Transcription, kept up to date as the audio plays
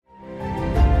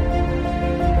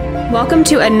Welcome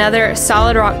to another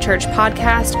Solid Rock Church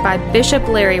podcast by Bishop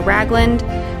Larry Ragland,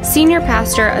 Senior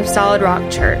Pastor of Solid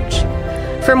Rock Church.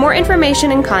 For more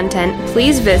information and content,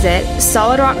 please visit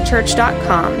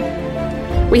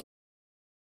solidrockchurch.com.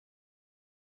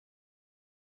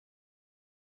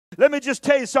 Let me just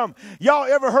tell you something. Y'all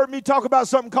ever heard me talk about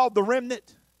something called the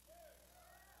remnant?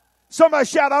 Somebody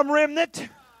shout, I'm remnant.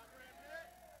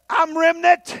 I'm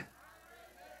remnant.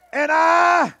 And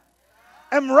I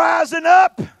am rising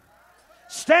up,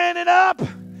 standing up.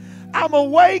 I'm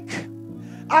awake.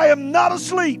 I am not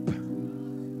asleep.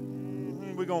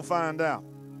 We're going to find out.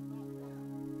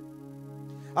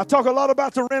 I talk a lot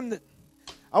about the remnant.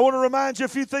 I want to remind you a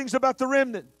few things about the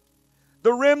remnant.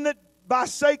 The remnant, by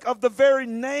sake of the very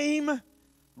name,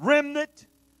 remnant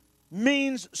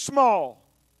means small.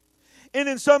 And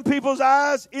in some people's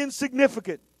eyes,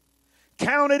 insignificant.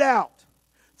 Counted out.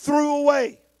 Threw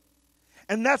away.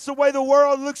 And that's the way the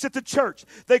world looks at the church.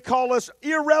 They call us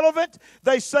irrelevant.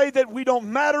 They say that we don't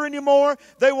matter anymore.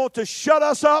 They want to shut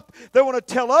us up. They want to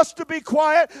tell us to be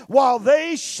quiet while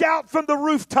they shout from the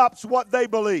rooftops what they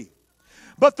believe.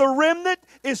 But the remnant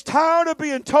is tired of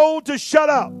being told to shut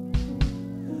up.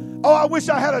 Oh, I wish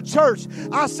I had a church.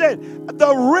 I said,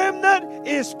 the remnant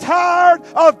is tired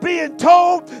of being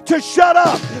told to shut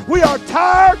up. We are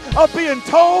tired of being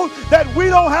told that we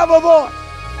don't have a voice.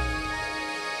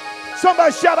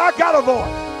 Somebody shout, I got a voice.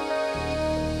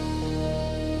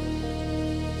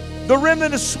 The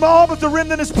remnant is small, but the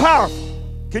remnant is powerful.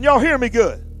 Can y'all hear me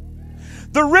good?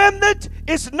 The remnant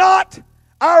is not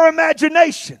our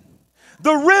imagination.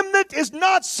 The remnant is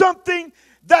not something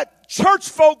that church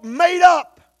folk made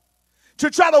up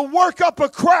to try to work up a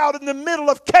crowd in the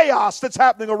middle of chaos that's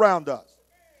happening around us.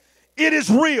 It is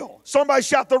real. Somebody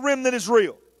shout, the remnant is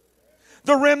real.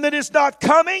 The remnant is not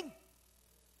coming.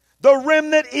 The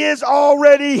remnant is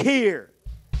already here.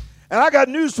 And I got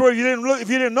news for you. If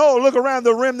you didn't know, look around.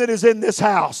 The remnant is in this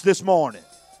house this morning.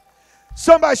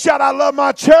 Somebody shout, I love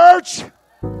my church.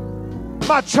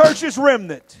 My church is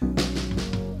remnant.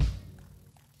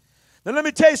 Now let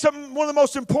me tell you something. One of the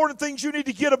most important things you need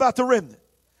to get about the remnant.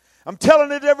 I'm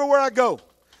telling it everywhere I go.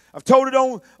 I've told it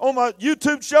on my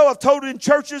YouTube show. I've told it in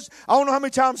churches. I don't know how many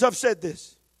times I've said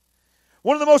this.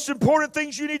 One of the most important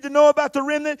things you need to know about the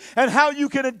remnant and how you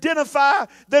can identify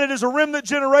that it is a remnant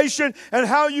generation and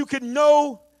how you can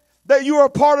know that you are a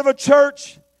part of a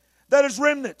church that is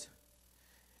remnant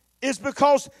is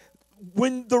because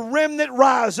when the remnant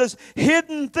rises,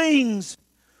 hidden things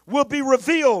will be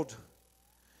revealed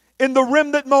in the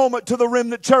remnant moment to the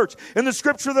remnant church. In the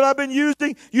scripture that I've been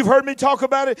using, you've heard me talk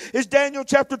about it, is Daniel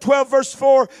chapter 12, verse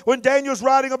 4, when Daniel's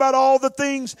writing about all the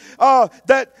things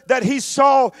that he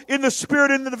saw in the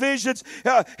spirit in the visions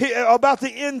about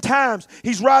the end times.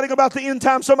 He's writing about the end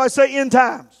times. Somebody say end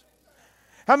times.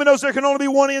 How many knows there can only be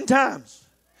one end times?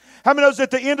 How many knows at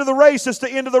the end of the race, it's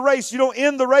the end of the race. You don't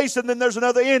end the race and then there's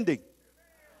another ending.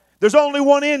 There's only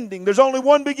one ending. There's only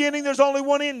one beginning. There's only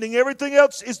one ending. Everything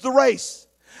else is the race.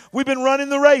 We've been running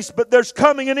the race, but there's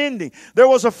coming an ending. There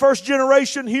was a first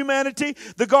generation humanity,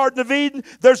 the Garden of Eden.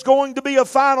 There's going to be a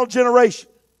final generation.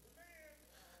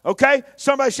 Okay?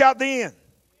 Somebody shout the end.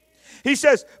 He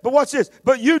says, but watch this.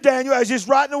 But you, Daniel, as he's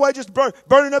writing away, just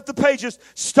burning up the pages,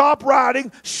 stop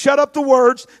writing, shut up the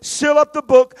words, seal up the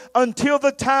book until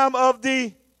the time of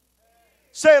the,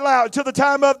 say it loud, until the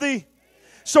time of the.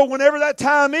 So whenever that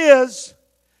time is,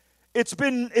 it's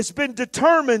been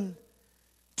determined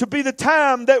to be the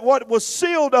time that what was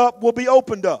sealed up will be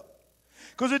opened up.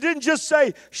 Because it didn't just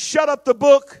say, shut up the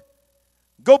book,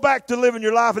 go back to living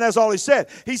your life, and that's all he said.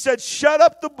 He said, shut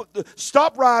up the book,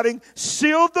 stop writing,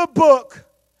 seal the book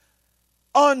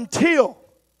until.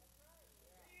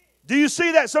 Do you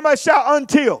see that? Somebody shout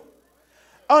until.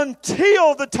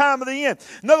 Until the time of the end.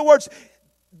 In other words,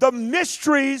 the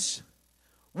mysteries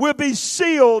will be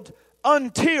sealed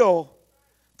until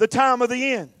the time of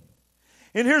the end.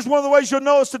 And here's one of the ways you'll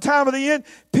know it's the time of the end.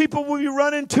 People will be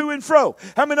running to and fro.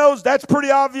 How many knows that's pretty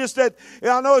obvious that,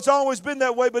 I know it's always been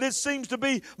that way, but it seems to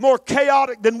be more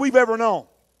chaotic than we've ever known.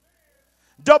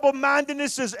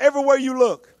 Double-mindedness is everywhere you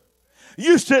look.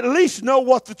 You used to at least know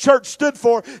what the church stood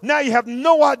for. Now you have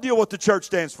no idea what the church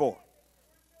stands for.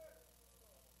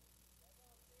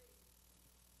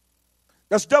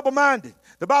 That's double-minded.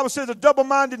 The Bible says a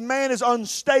double-minded man is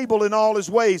unstable in all his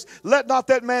ways. Let not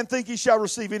that man think he shall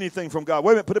receive anything from God.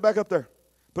 Wait a minute, put it back up there.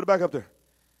 Put it back up there.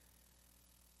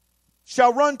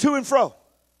 Shall run to and fro.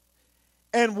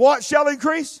 And what shall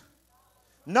increase?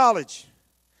 Knowledge.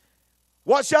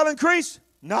 What shall increase?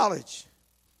 Knowledge.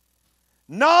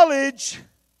 Knowledge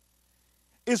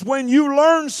is when you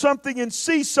learn something and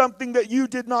see something that you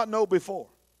did not know before.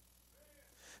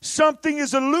 Something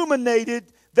is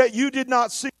illuminated that you did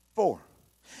not see before.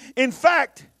 In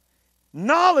fact,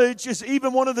 knowledge is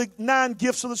even one of the 9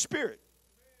 gifts of the Spirit.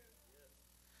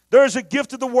 There is a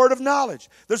gift of the word of knowledge.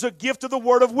 There's a gift of the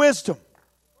word of wisdom.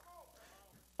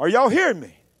 Are y'all hearing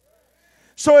me?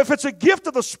 So if it's a gift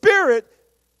of the Spirit,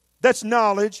 that's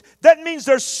knowledge, that means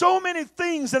there's so many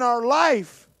things in our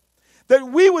life that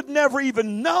we would never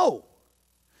even know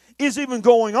is even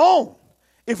going on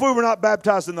if we were not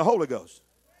baptized in the Holy Ghost.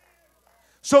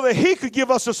 So that He could give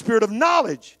us a spirit of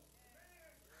knowledge.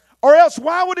 Or else,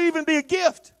 why would it even be a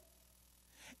gift?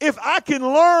 If I can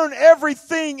learn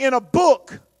everything in a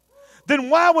book, then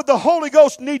why would the Holy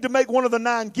Ghost need to make one of the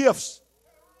 9 gifts?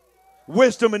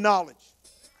 Wisdom and knowledge.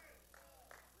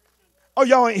 Oh,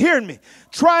 y'all ain't hearing me.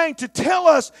 Trying to tell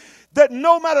us that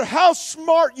no matter how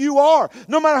smart you are,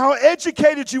 no matter how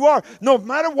educated you are, no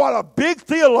matter what a big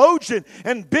theologian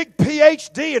and big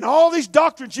PhD and all these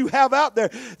doctrines you have out there,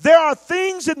 there are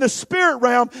things in the spirit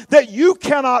realm that you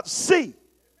cannot see.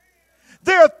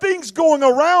 There are things going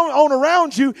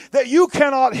around you that you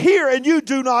cannot hear and you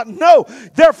do not know.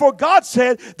 Therefore, God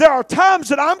said, there are times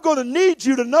that I'm going to need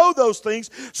you to know those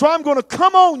things. So I'm going to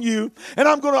come on you and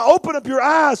I'm going to open up your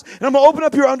eyes and I'm going to open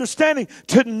up your understanding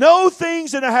to know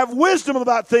things and to have wisdom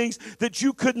about things that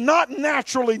you could not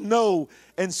naturally know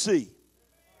and see.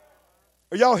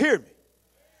 Are y'all hearing me?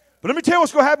 But let me tell you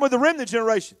what's going to happen with the remnant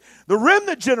generation. The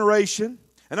remnant generation,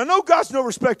 and I know God's no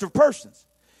respecter of persons,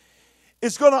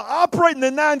 it's going to operate in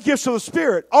the 9 gifts of the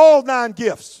Spirit. All 9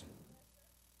 gifts.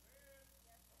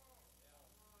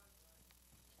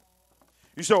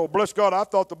 You say, well, bless God, I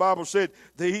thought the Bible said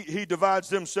that he divides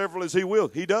them several as He will.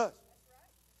 He does.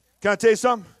 Can I tell you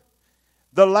something?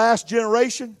 The last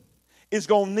generation is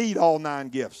going to need all 9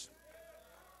 gifts.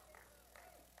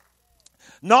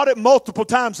 Not at multiple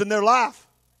times in their life.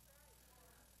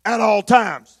 At all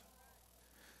times.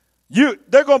 There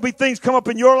are going to be things come up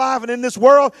in your life and in this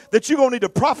world that you're going to need to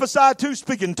prophesy to,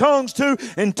 speak in tongues to,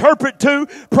 interpret to,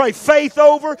 pray faith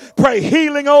over, pray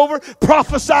healing over,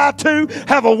 prophesy to,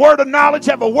 have a word of knowledge,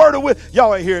 have a word of wisdom.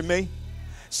 Y'all ain't hearing me.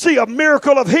 See a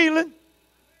miracle of healing.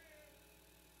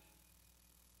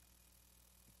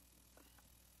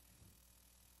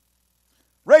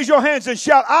 Raise your hands and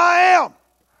shout, I am.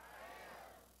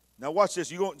 Now watch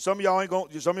this. Some of y'all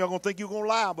gonna think you're gonna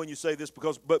lie when you say this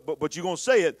but you're gonna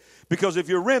say it because if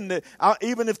you're remnant,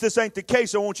 even if this ain't the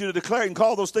case, I want you to declare and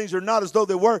call those things that are not as though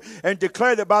they were, and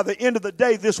declare that by the end of the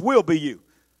day, this will be you.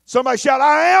 Somebody shout,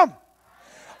 I am.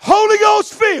 Holy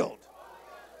Ghost filled,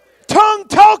 tongue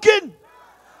talking,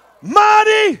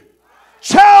 mighty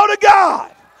child of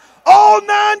God. All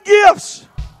 9 gifts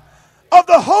of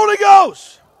the Holy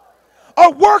Ghost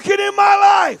are working in my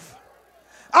life.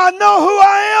 I know who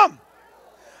I am.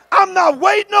 I'm not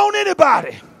waiting on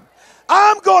anybody.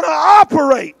 I'm going to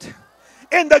operate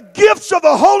in the gifts of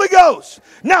the Holy Ghost.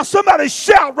 Now somebody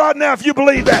shout right now if you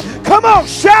believe that. Come on,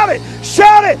 shout it.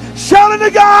 Shout it. Shout unto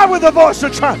God with the voice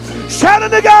of triumph. Shout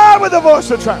unto God with the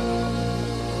voice of triumph.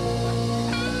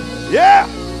 Yeah.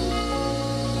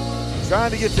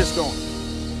 Trying to get this going.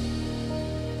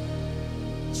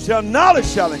 So knowledge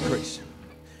shall increase.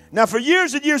 Now, for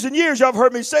years and years and years, y'all have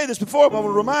heard me say this before, but I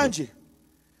want to remind you.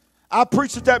 I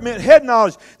preached that meant head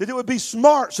knowledge, that it would be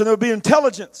smarts and there would be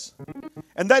intelligence.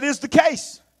 And that is the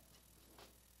case.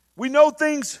 We know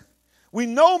things, we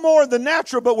know more than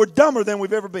natural, but we're dumber than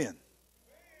we've ever been.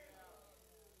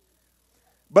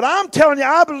 But I'm telling you,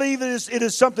 I believe it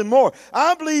is something more.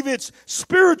 I believe it's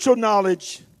spiritual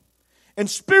knowledge and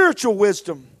spiritual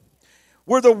wisdom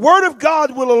where the Word of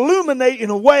God will illuminate in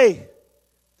a way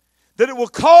that it will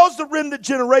cause the remnant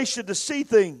generation to see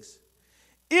things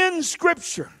in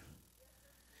Scripture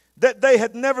that they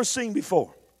had never seen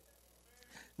before.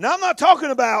 Now, I'm not talking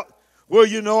about, well,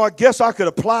 I guess I could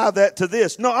apply that to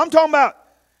this. No, I'm talking about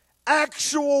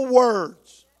actual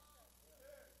words.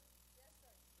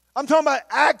 I'm talking about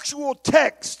actual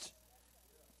text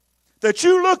that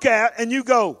you look at and you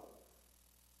go,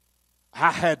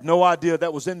 I had no idea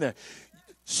that was in there.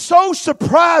 So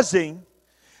surprising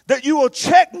that you will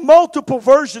check multiple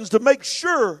versions to make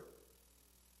sure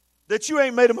that you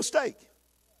ain't made a mistake.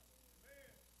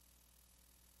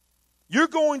 You're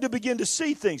going to begin to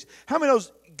see things. How many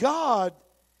knows God,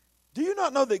 do you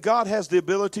not know that God has the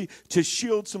ability to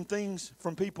shield some things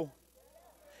from people?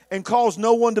 And cause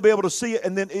no one to be able to see it.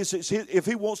 And then if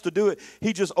He wants to do it,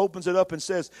 He just opens it up and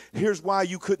says, here's why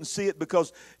you couldn't see it,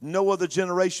 because no other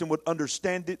generation would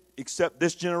understand it except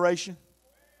this generation.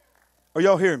 Are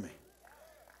y'all hearing me?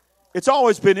 It's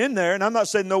always been in there, and I'm not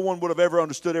saying no one would have ever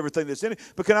understood everything that's in it,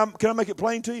 but can I make it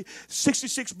plain to you?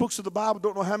 66 books of the Bible,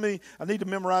 don't know how many. I need to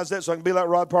memorize that so I can be like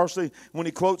Rod Parsley when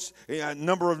he quotes a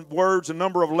number of words, a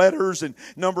number of letters, and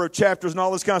number of chapters and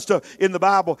all this kind of stuff in the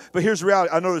Bible. But here's the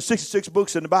reality. I know there's 66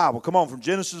 books in the Bible. Come on, from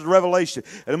Genesis to Revelation.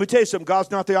 And let me tell you something. God's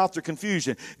not the author of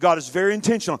confusion. God is very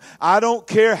intentional. I don't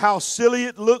care how silly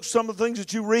it looks, some of the things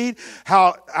that you read,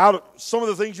 some of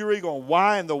the things you read going,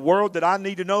 why in the world did I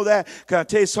need to know that? Can I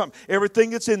tell you something? Everything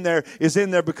that's in there is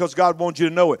in there because God wants you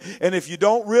to know it. And if you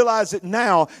don't realize it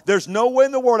now, there's no way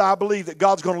in the world I believe that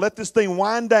God's going to let this thing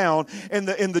wind down. In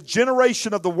the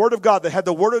generation of the Word of God that had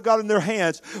the Word of God in their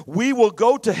hands, we will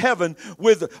go to heaven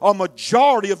with a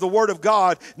majority of the Word of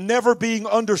God never being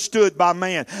understood by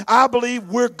man. I believe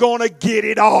we're going to get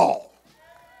it all.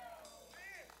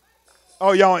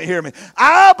 Oh, y'all ain't hear me.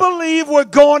 I believe we're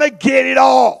going to get it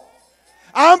all.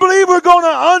 I believe we're going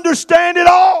to understand it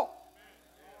all.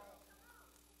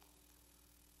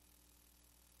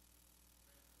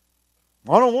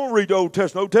 I don't want to read the Old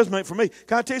Testament. The Old Testament ain't for me.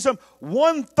 Can I tell you something?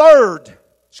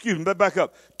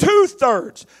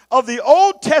 2/3 of the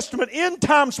Old Testament end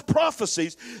times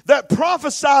prophecies that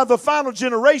prophesy of the final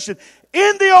generation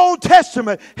in the Old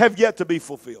Testament have yet to be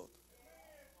fulfilled.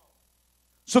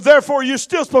 So therefore, you're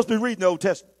still supposed to be reading the Old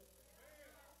Testament.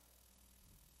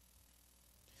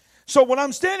 So when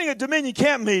I'm standing at Dominion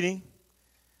Camp meeting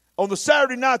on the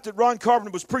Saturday night that Ron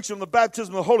Carpenter was preaching on the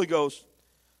baptism of the Holy Ghost,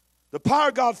 the power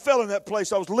of God fell in that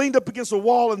place. I was leaned up against a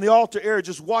wall in the altar area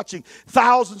just watching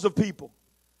thousands of people.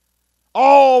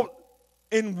 All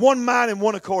in one mind and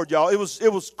one accord, y'all. It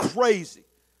was crazy.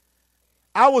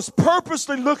 I was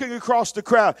purposely looking across the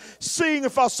crowd, seeing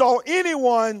if I saw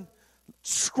anyone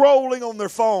scrolling on their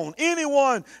phone,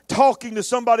 anyone talking to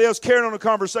somebody else, carrying on a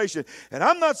conversation. And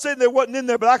I'm not saying there wasn't in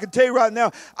there, but I can tell you right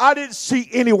now, I didn't see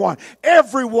anyone.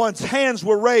 Everyone's hands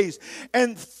were raised,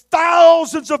 and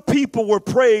thousands of people were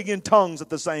praying in tongues at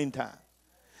the same time.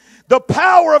 The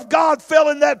power of God fell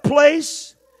in that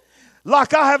place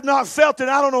like I have not felt in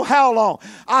I don't know how long.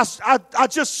 I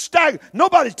just staggered.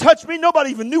 Nobody touched me. Nobody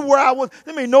even knew where I was.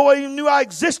 I mean, nobody even knew I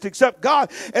existed except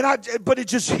God. But it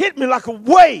just hit me like a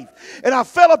wave. And I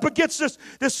fell up against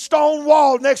this stone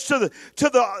wall next to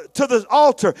the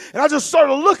altar. And I just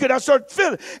started looking. I started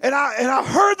feeling. And I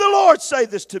heard the Lord say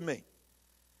this to me.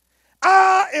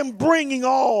 I am bringing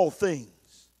all things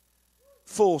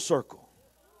full circle.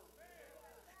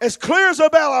 As clear as a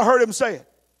bell, I heard him say it.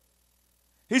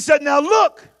 He said, now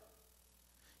look,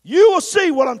 you will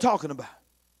see what I'm talking about.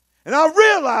 And I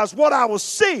realized what I was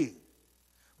seeing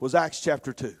was Acts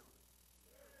chapter 2.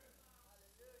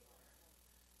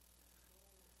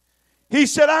 He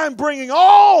said, I'm bringing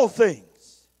all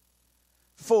things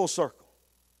full circle.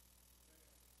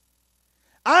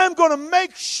 I'm going to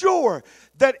make sure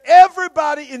that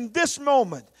everybody in this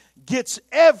moment gets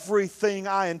everything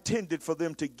I intended for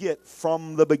them to get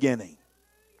from the beginning.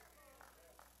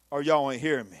 Or y'all ain't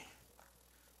hearing me.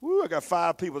 Woo, I got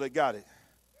 5 people that got it.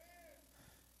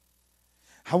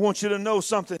 I want you to know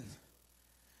something.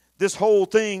 This whole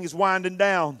thing is winding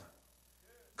down,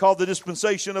 called the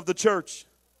dispensation of the church.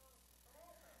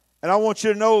 And I want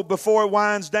you to know before it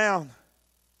winds down,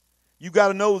 you got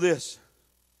to know this.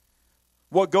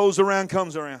 What goes around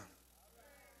comes around.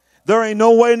 There ain't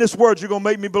no way in this world you're going to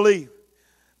make me believe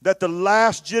that the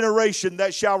last generation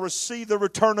that shall receive the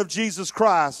return of Jesus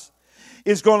Christ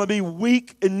is going to be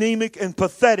weak, anemic, and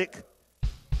pathetic.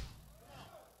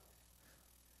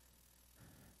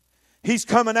 He's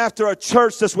coming after a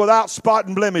church that's without spot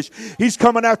and blemish. He's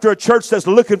coming after a church that's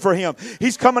looking for him.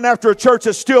 He's coming after a church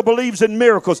that still believes in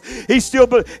miracles. He's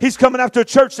coming after a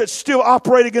church that's still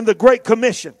operating in the Great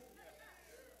Commission.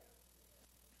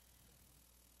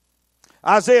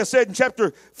 Isaiah said in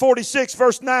chapter 46,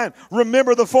 verse 9,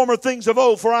 remember the former things of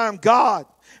old, for I am God,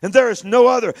 and there is no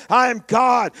other. I am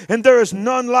God, and there is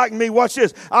none like me. Watch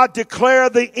this. I declare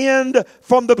the end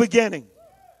from the beginning.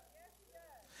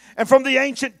 And from the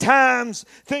ancient times,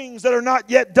 things that are not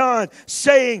yet done,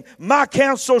 saying, my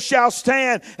counsel shall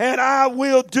stand, and I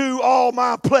will do all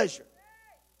my pleasure.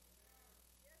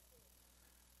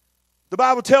 The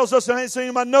Bible tells us, and I ain't saying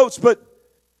in my notes, but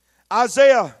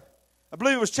Isaiah, I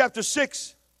believe it was chapter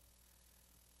 6,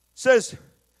 says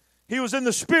he was in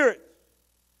the Spirit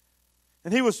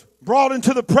and he was brought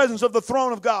into the presence of the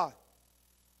throne of God.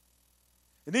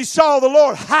 And he saw the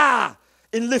Lord high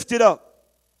and lifted up.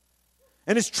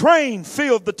 And his train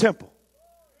filled the temple.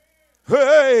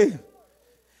 Hey!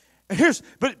 And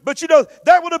but you know,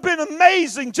 that would have been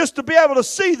amazing just to be able to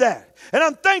see that. And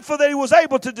I'm thankful that he was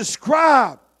able to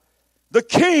describe the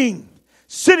king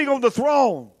sitting on the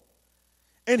throne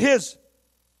in his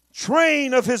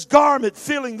train of his garment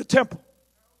filling the temple.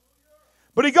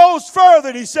 But he goes further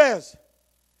and he says,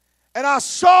 and I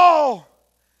saw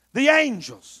the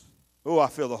angels. Oh, I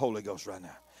feel the Holy Ghost right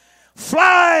now.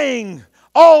 Flying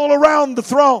all around the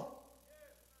throne,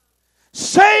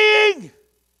 saying,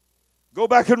 go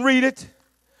back and read it,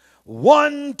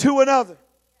 one to another,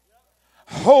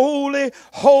 holy,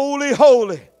 holy,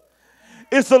 holy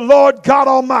is the Lord God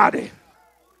Almighty.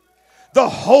 The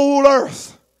whole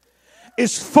earth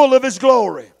is full of his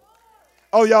glory.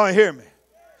 Oh, y'all ain't hear me.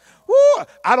 Woo,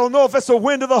 I don't know if it's the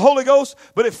wind of the Holy Ghost,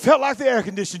 but it felt like the air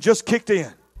conditioner just kicked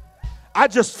in. I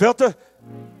just felt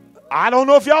I don't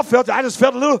know if y'all felt it. I just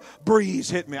felt a little breeze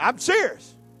hit me. I'm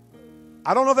serious.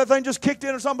 I don't know if that thing just kicked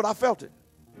in or something, but I felt it.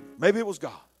 Maybe it was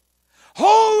God.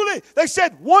 Holy, they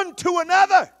said one to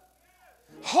another.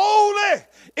 Holy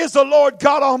is the Lord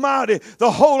God Almighty. The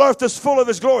whole earth is full of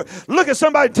his glory. Look at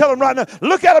somebody and tell them right now.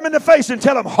 Look at them in the face and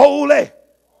tell them, holy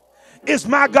is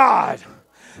my God.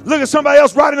 Look at somebody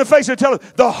else right in the face and tell them,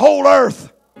 the whole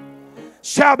earth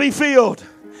shall be filled,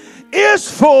 is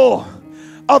full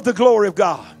of the glory of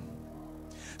God.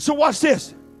 So watch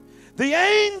this. The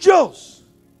angels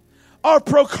are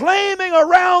proclaiming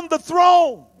around the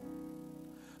throne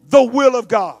the will of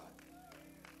God.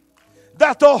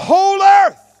 That the whole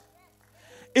earth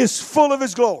is full of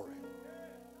his glory.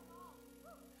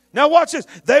 Now watch this.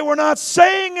 They were not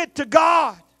saying it to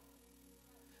God.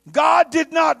 God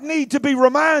did not need to be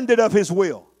reminded of his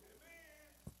will.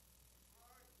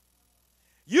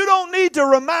 You don't need to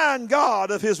remind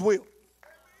God of his will.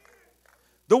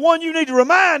 The one you need to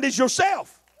remind is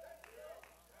yourself.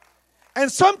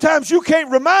 And sometimes you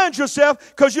can't remind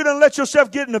yourself because you done let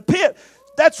yourself get in a pit.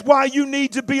 That's why you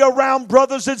need to be around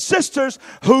brothers and sisters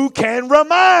who can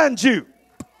remind you.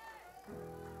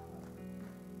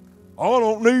 I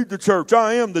don't need the church.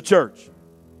 I am the church.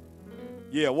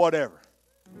 Yeah, whatever.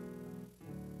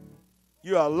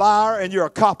 You're a liar and you're a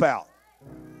cop-out.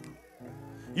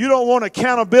 You don't want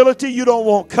accountability. You don't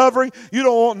want covering. You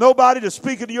don't want nobody to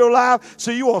speak into your life.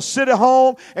 So you want to sit at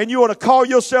home and you want to call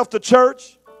yourself the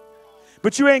church.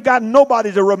 But you ain't got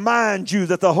nobody to remind you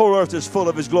that the whole earth is full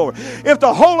of his glory. If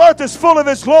the whole earth is full of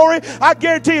his glory, I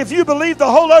guarantee if you believe the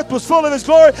whole earth was full of his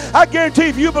glory, I guarantee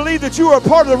if you believe that you are a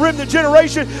part of the remnant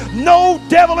generation, no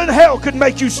devil in hell could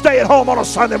make you stay at home on a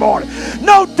Sunday morning.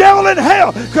 No devil in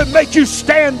hell could make you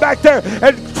stand back there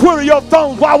and twiddle your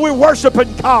thumbs while we're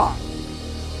worshiping God.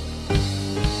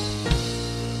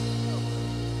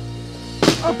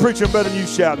 I'm preaching better than you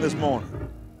shouting this morning.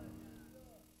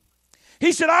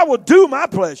 He said, I will do my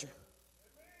pleasure.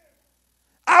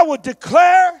 I will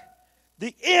declare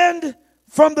the end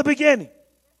from the beginning.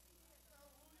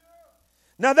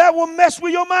 Now that will mess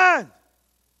with your mind.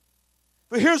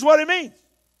 But here's what it means.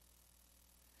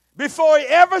 Before he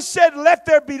ever said, let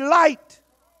there be light,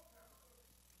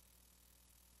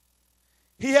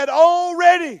 he had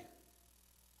already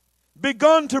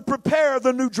begun to prepare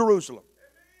the New Jerusalem.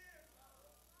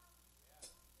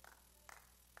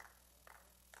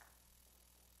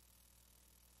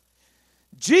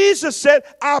 Jesus said,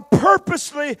 I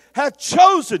purposely have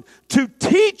chosen to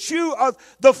teach you of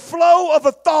the flow of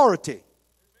authority.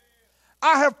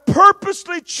 I have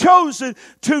purposely chosen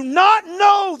to not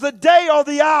know the day or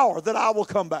the hour that I will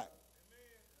come back.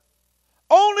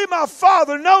 Only my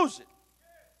Father knows it.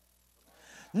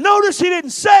 Notice he didn't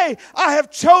say, I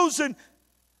have chosen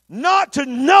not to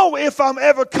know if I'm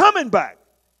ever coming back.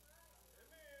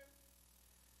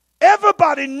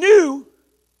 Everybody knew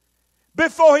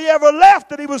before he ever left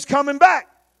that he was coming back.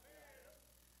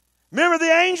 Remember the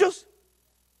angels?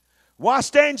 Why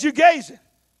stand you gazing?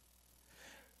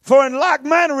 For in like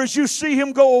manner as you see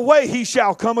him go away, he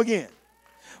shall come again.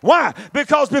 Why?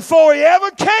 Because before he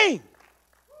ever came,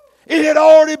 it had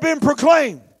already been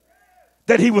proclaimed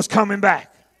that he was coming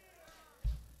back.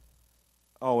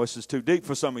 Oh, this is too deep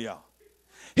for some of y'all.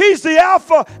 He's the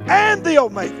Alpha and the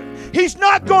Omega. He's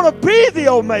not going to be the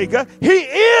Omega. He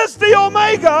is the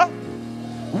Omega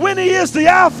when he is the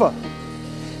Alpha.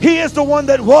 He is the one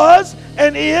that was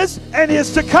and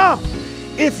is to come.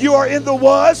 If you are in the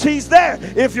was, he's there.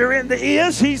 If you're in the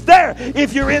is, he's there.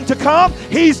 If you're in to come,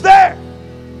 he's there.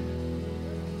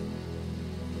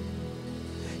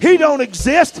 He don't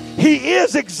exist. He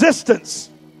is existence.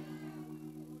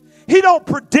 He don't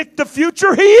predict the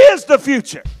future. He is the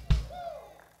future.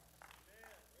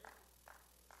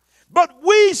 But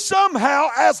we somehow,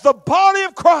 as the body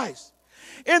of Christ,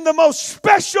 in the most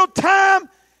special time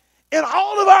in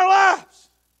all of our lives,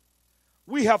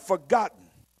 we have forgotten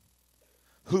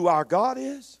who our God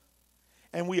is,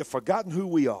 and we have forgotten who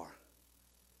we are.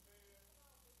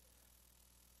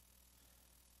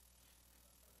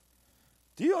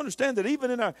 Do you understand that even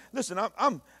in our, listen,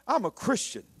 I'm a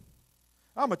Christian.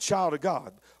 I'm a child of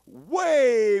God.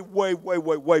 Way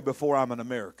before I'm an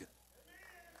American.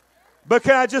 But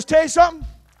can I just tell you something?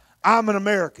 I'm an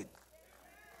American.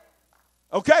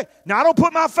 Okay? Now, I don't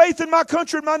put my faith in my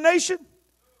country and my nation.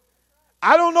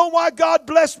 I don't know why God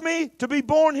blessed me to be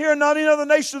born here and not any other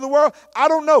nation of the world. I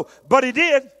don't know. But He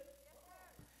did.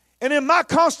 And in my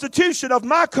constitution of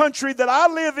my country that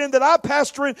I live in, that I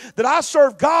pastor in, that I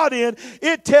serve God in,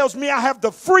 it tells me I have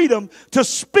the freedom to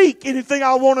speak anything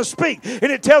I want to speak.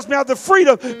 And it tells me I have the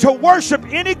freedom to worship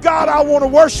any God I want to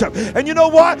worship. And you know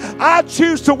what? I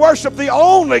choose to worship the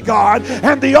only God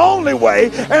and the only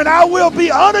way. And I will be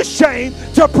unashamed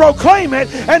to proclaim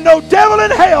it. And no devil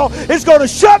in hell is going to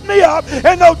shut me up.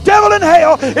 And no devil in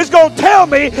hell is going to tell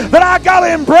me that I got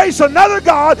to embrace another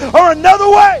God or another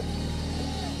way.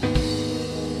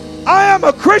 I am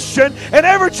a Christian, and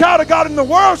every child of God in the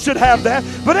world should have that,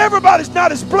 but everybody's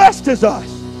not as blessed as us.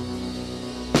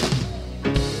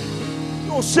 You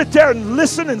don't sit there and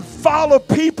listen and follow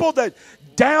people that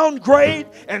downgrade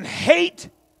and hate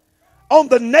on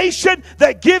the nation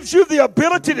that gives you the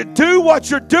ability to do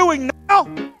what you're doing now.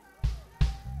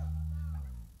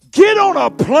 Get on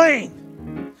a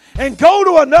plane and go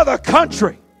to another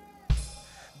country.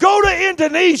 Go to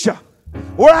Indonesia,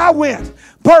 where I went.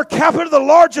 Per capita, the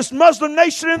largest Muslim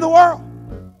nation in the world.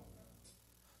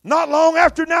 Not long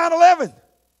after 9/11.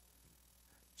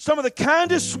 Some of the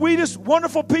kindest, sweetest,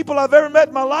 wonderful people I've ever met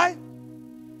in my life.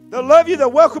 They'll love you.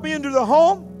 They'll welcome you into their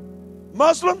home.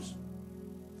 Muslims.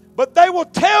 But they will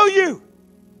tell you,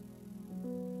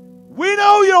 we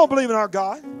know you don't believe in our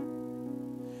God.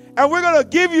 And we're going to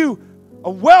give you a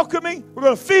welcoming. We're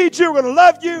going to feed you. We're going to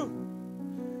love you.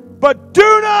 But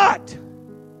do not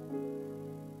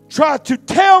try to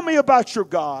tell me about your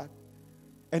God,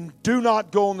 and do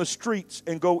not go on the streets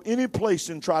and go any place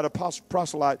and try to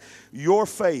proselyte your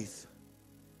faith,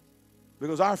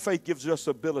 because our faith gives us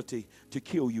the ability to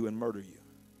kill you and murder you.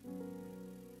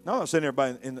 Now, I'm not saying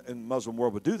everybody in the Muslim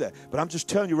world would do that, but I'm just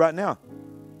telling you right now,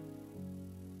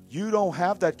 you don't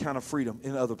have that kind of freedom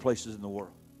in other places in the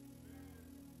world.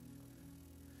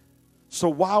 So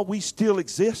while we still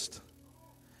exist,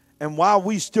 and while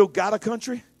we still got a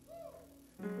country,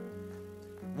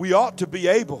 we ought to be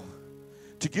able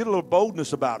to get a little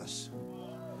boldness about us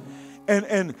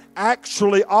and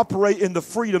actually operate in the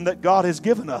freedom that God has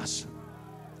given us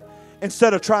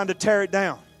instead of trying to tear it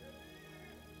down.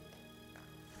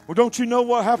 Well, don't you know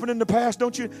what happened in the past?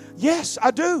 Don't you? Yes,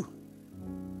 I do.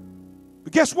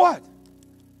 But guess what?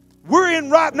 We're in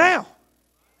right now.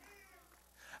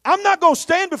 I'm not going to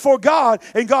stand before God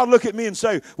and God look at me and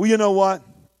say, well, you know what?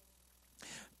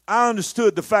 I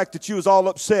understood the fact that you was all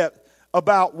upset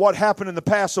about what happened in the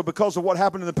past. So because of what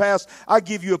happened in the past, I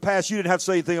give you a pass. You didn't have to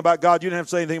say anything about God. You didn't have to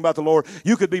say anything about the Lord.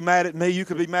 You could be mad at me. You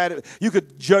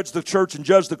could judge the church and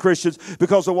judge the Christians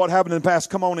because of what happened in the past.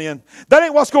 Come on in. That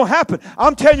ain't what's going to happen.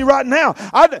 I'm telling you right now,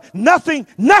 nothing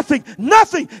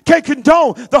can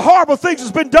condone the horrible things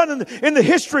that's been done in the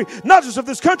history, not just of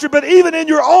this country, but even in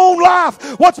your own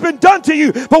life, what's been done to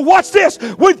you. But watch this.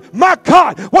 With my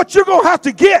God, what you're going to have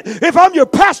to get, if I'm your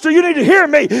pastor, you need to hear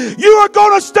me. You are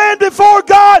going to stand before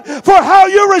God for how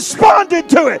you responded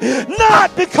to it,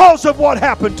 not because of what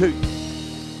happened to you.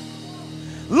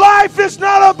 Life is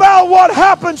not about what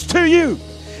happens to you.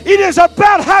 It is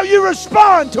about how you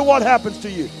respond to what happens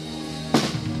to you.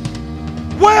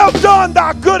 Well done,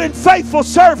 thou good and faithful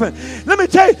servant. Let me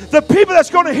tell you, the people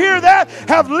that's going to hear that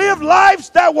have lived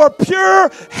lives that were pure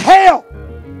hell.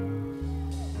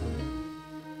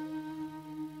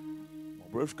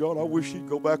 Bless God, I wish he'd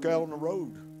go back out on the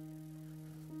road.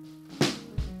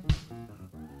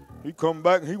 He come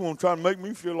back and he won't try to make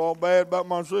me feel all bad about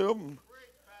myself.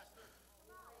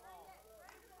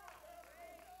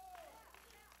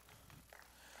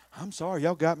 I'm sorry,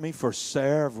 y'all got me for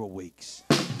several weeks.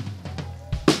 Let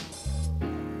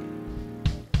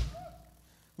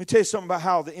me tell you something about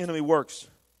how the enemy works.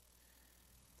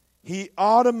 He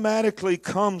automatically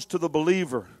comes to the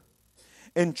believer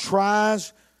and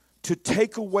tries to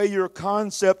take away your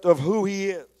concept of who he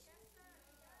is.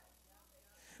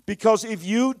 Because if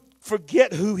you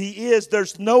forget who he is,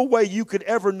 there's no way you could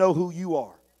ever know who you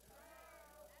are.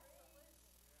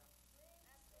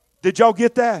 Did y'all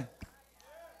get that?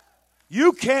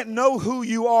 You can't know who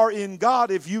you are in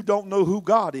God if you don't know who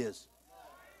God is.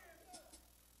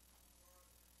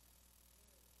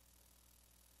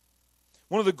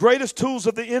 One of the greatest tools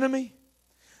of the enemy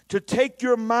to take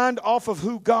your mind off of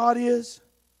who God is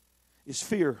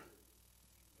fear.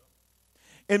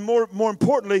 And more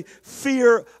importantly,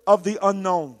 fear of the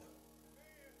unknown.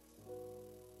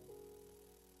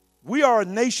 We are a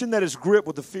nation that is gripped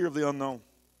with the fear of the unknown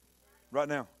right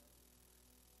now.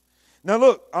 Now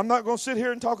look, I'm not going to sit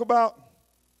here and talk about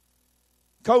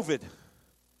COVID.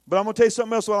 But I'm going to tell you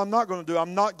something else what I'm not going to do.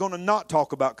 I'm not going to not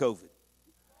talk about COVID.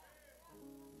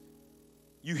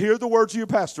 You hear the words of your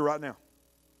pastor right now.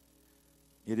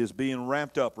 It is being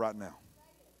ramped up right now.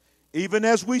 Even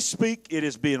as we speak, it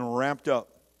is being ramped up.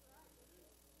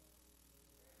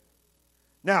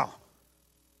 Now,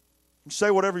 you can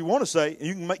say whatever you want to say, and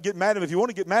you can get mad at me if you want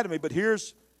to get mad at me, but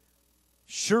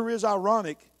sure is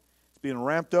ironic, it's being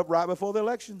ramped up right before the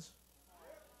elections.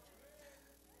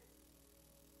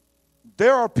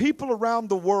 There are people around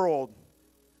the world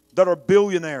that are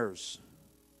billionaires,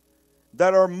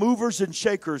 that are movers and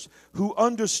shakers, who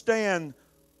understand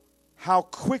how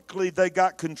quickly they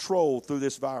got control through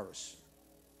this virus.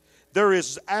 There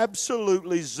is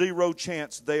absolutely zero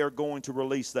chance they are going to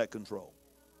release that control.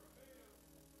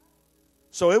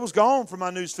 So it was gone from my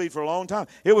news feed for a long time.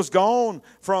 It was gone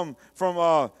from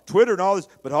Twitter and all this.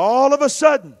 But all of a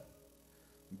sudden,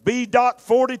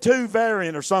 B.42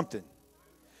 variant or something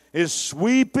is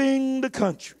sweeping the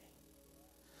country.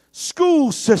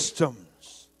 School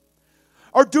systems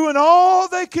are doing all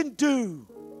they can do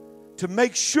to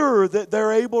make sure that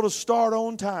they're able to start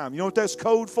on time. You know what that's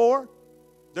code for?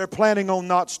 They're planning on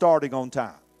not starting on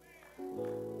time.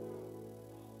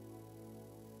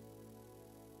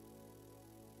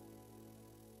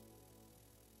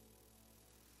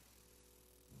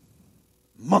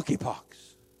 Monkeypox.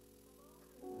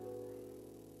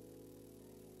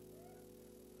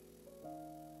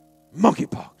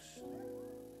 Monkeypox.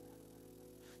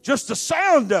 Just the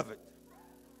sound of it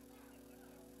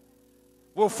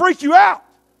will freak you out.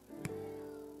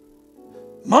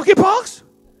 Monkeypox?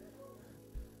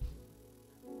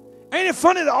 Ain't it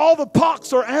funny that all the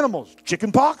pox are animals?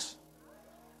 Chicken pox?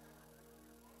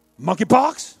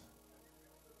 Monkeypox?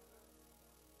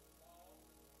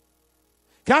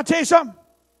 Can I tell you something?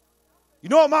 You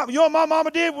know what my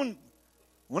mama did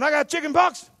when I got chicken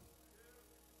pox?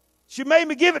 She made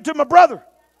me give it to my brother.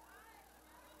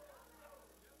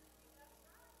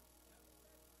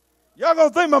 Y'all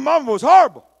gonna think my mama was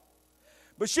horrible.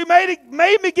 But she made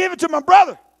me give it to my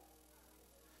brother.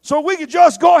 So we could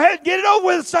just go ahead and get it over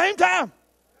with at the same time.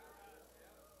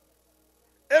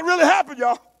 It really happened,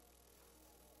 y'all.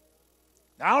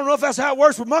 Now, I don't know if that's how it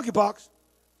works with monkeypox.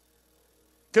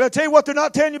 Can I tell you what they're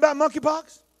not telling you about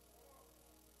monkeypox?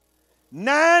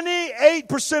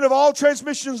 98% of all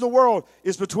transmissions in the world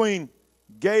is between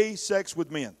gay sex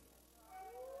with men.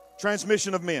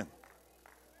 Transmission of men.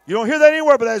 You don't hear that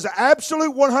anywhere, but that is an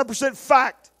absolute 100%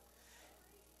 fact.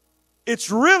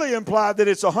 It's really implied that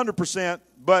it's 100%,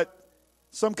 but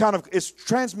it's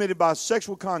transmitted by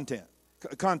sexual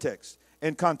context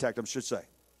and contact, I should say.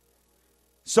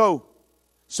 So,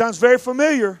 sounds very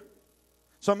familiar.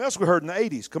 Something else we heard in the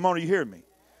 80s. Come on, are you hearing me?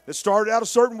 It started out a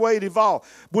certain way, it evolved.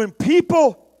 When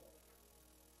people,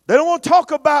 they don't want to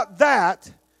talk about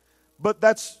that, but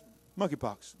that's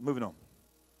monkeypox. Moving on.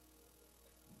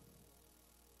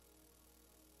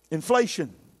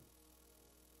 Inflation.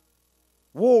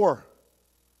 War.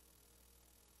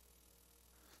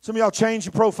 Some of y'all changed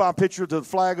your profile picture to the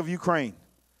flag of Ukraine,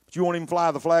 but you won't even fly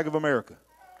the flag of America.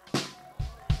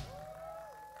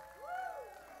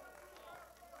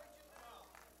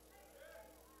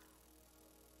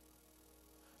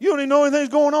 You don't even know anything's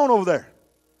going on over there.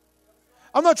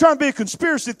 I'm not trying to be a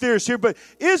conspiracy theorist here, but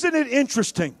isn't it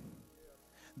interesting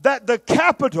that the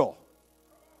capital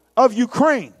of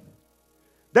Ukraine,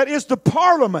 that is the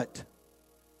parliament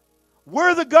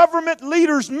where the government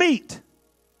leaders meet,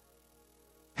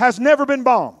 has never been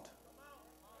bombed?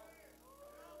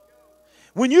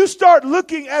 When you start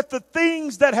looking at the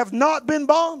things that have not been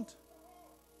bombed,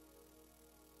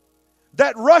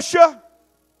 that Russia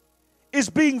is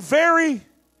being very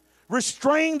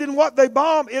restrained in what they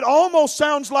bomb, it almost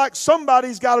sounds like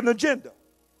somebody's got an agenda.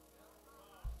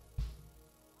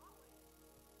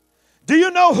 Do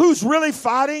you know who's really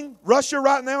fighting Russia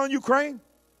right now in Ukraine?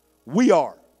 We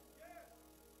are.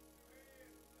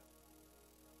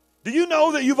 Do you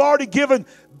know that you've already given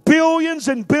billions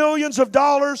and billions of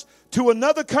dollars to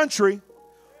another country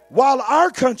while our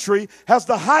country has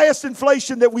the highest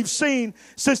inflation that we've seen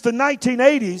since the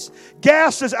 1980s?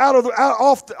 Gas is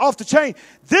off the chain.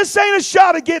 This ain't a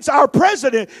shot against our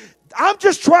president. I'm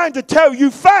just trying to tell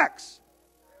you facts.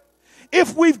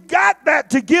 If we've got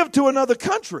that to give to another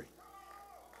country.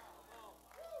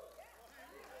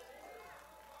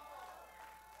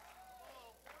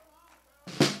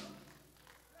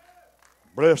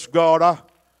 Bless God,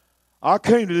 I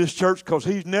came to this church because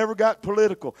he's never got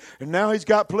political, and now he's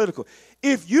got political.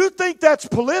 If you think that's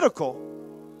political,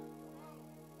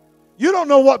 You don't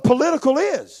know what political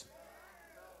is.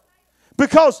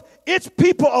 Because it's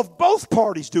people of both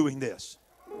parties doing this.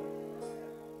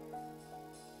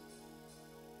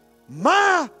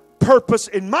 My purpose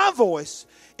in my voice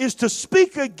is to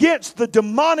speak against the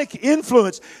demonic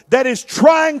influence that is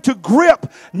trying to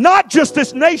grip not just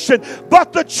this nation,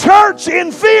 but the church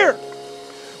in fear.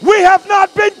 We have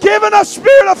not been given a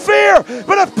spirit of fear,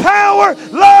 but of power,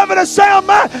 love, and a sound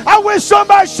mind. I wish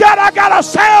somebody shout, I got a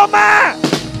sound mind.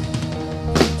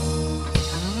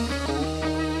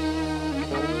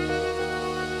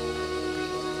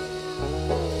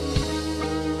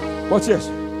 Watch this.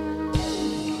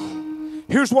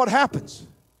 Here's what happens.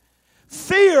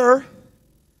 Fear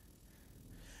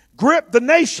gripped the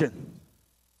nation.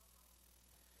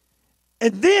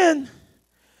 And then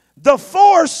the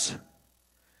force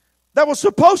that was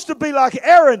supposed to be like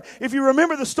Aaron, if you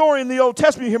remember the story in the Old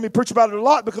Testament, you hear me preach about it a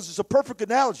lot because it's a perfect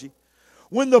analogy.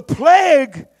 When the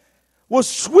plague was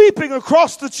sweeping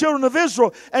across the children of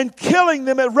Israel and killing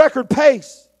them at record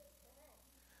pace,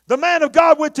 the man of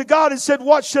God went to God and said,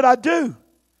 what should I do?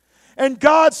 And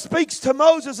God speaks to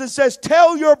Moses and says,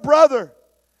 tell your brother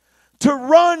to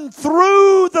run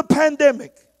through the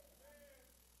pandemic.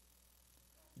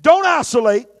 Don't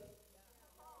isolate.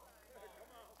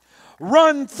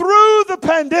 Run through the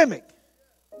pandemic.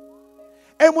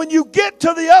 And when you get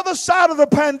to the other side of the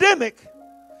pandemic,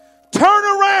 turn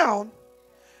around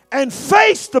and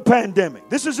face the pandemic.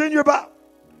 This is in your Bible.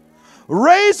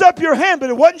 Raise up your hand, but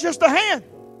it wasn't just a hand.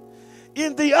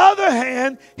 In the other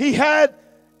hand, he had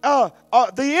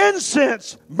the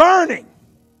incense burning,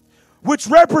 which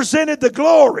represented the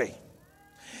glory.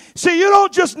 See, you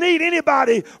don't just need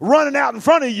anybody running out in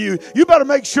front of you. You better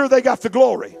make sure they got the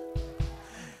glory.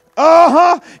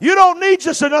 You don't need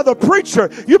just another preacher.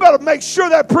 You better make sure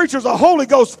that preacher's a Holy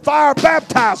Ghost fire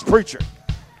baptized preacher.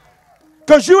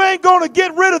 Because you ain't going to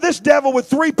get rid of this devil with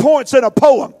 3 points in a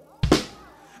poem.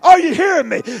 Are you hearing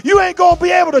me? You ain't going to be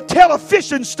able to tell a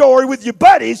fishing story with your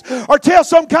buddies or tell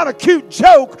some kind of cute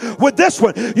joke with this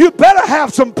one. You better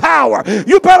have some power.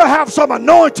 You better have some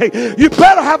anointing. You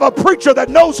better have a preacher that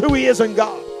knows who he is in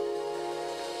God.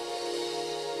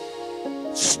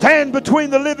 Stand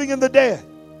between the living and the dead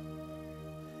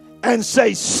and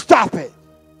say, stop it.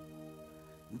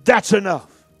 That's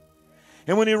enough.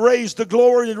 And when he raised the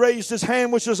glory, he raised his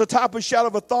hand, which was a type of shout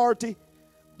of authority,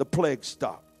 the plague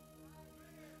stopped.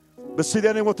 But see,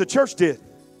 that ain't what the church did.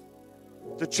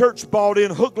 The church bought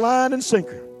in hook, line, and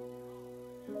sinker.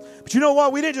 But you know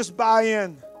what? We didn't just buy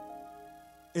in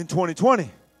 2020.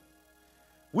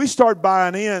 We started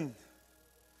buying in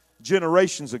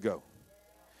generations ago.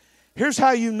 Here's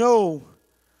how you know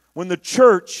when the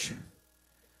church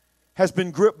has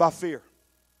been gripped by fear.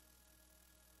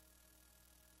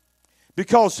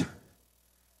 Because,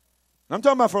 I'm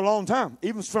talking about for a long time,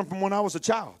 even from when I was a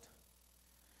child.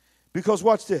 Because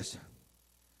watch this.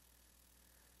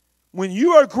 When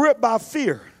you are gripped by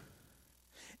fear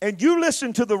and you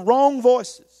listen to the wrong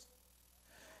voices,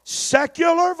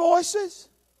 secular voices,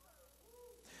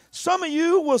 some of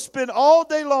you will spend all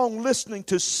day long listening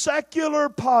to secular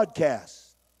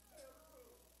podcasts,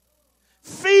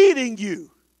 feeding you.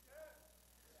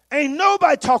 Ain't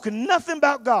nobody talking nothing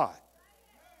about God.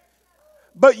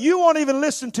 But you won't even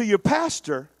listen to your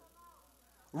pastor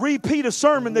repeat a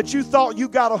sermon that you thought you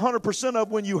got 100%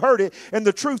 of when you heard it, and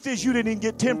the truth is you didn't even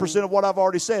get 10% of what I've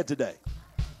already said today.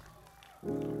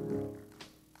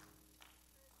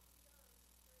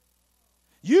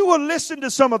 You will listen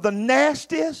to some of the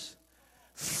nastiest,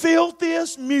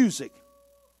 filthiest music.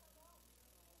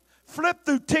 Flip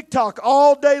through TikTok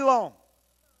all day long.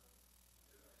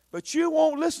 But you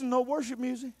won't listen to no worship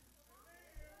music.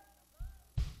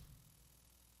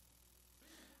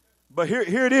 But here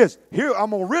it is. Here,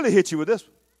 I'm going to really hit you with this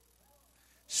one.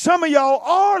 Some of y'all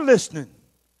are listening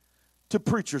to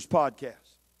preachers' podcasts.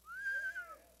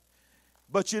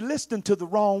 But you're listening to the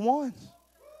wrong ones.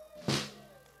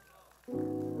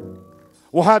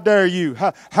 Well, how dare you?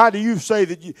 How do you say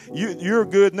that you're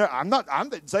good? No, I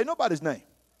didn't say nobody's name.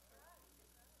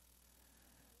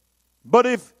 But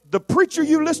if the preacher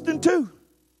you listen to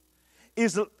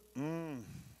is...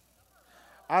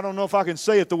 I don't know if I can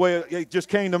say it the way it just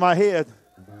came to my head.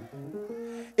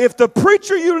 If the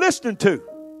preacher you listen to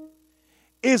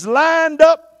is lined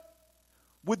up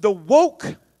with the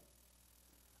woke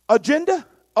agenda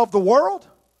of the world,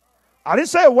 I didn't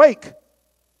say awake.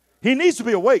 He needs to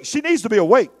be awake. She needs to be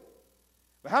awake.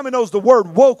 But how many knows the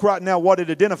word woke right now, what it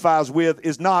identifies with,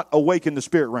 is not awake in the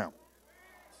spirit realm?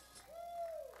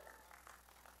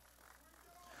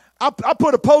 I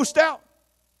put a post out.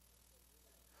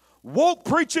 Woke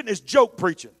preaching is joke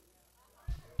preaching.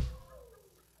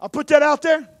 I put that out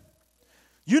there.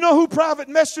 You know who private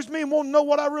messaged me and wanted to know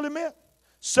what I really meant?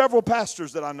 Several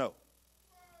pastors that I know.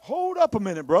 Hold up a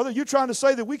minute, brother. You're trying to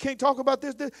say that we can't talk about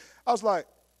this? I was like,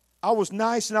 I was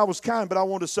nice and I was kind, but I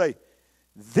wanted to say,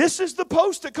 this is the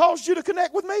post that caused you to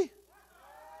connect with me?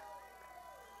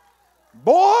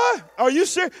 Boy, are you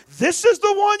serious? This is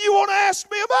the one you want to ask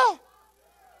me about?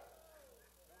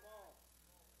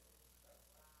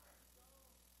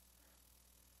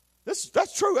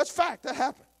 That's true. That's fact. That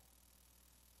happened.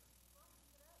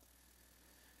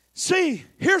 See,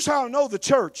 here's how I know the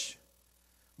church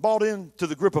bought into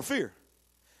the grip of fear.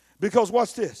 Because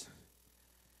watch this.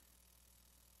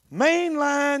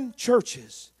 Mainline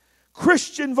churches,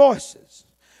 Christian voices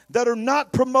that are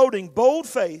not promoting bold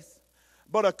faith,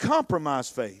 but a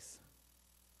compromised faith,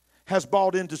 has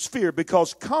bought into fear,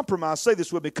 because compromise, say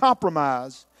this with me,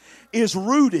 compromise is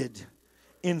rooted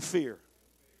in fear.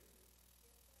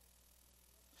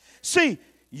 See,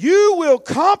 you will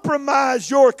compromise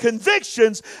your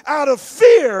convictions out of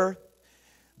fear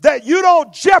that you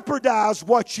don't jeopardize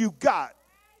what you got.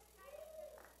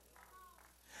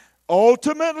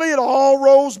 Ultimately, it all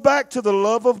rolls back to the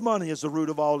love of money as the root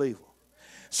of all evil.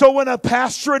 So when a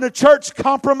pastor in a church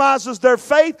compromises their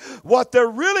faith, what they're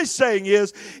really saying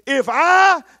is, if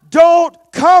I don't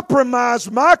compromise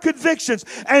my convictions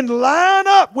and line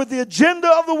up with the agenda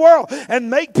of the world and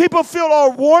make people feel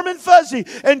all warm and fuzzy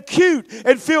and cute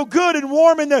and feel good and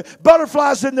warm in their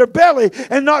butterflies in their belly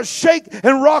and not shake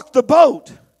and rock the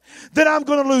boat, then I'm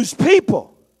going to lose people.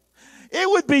 It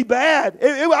would be bad.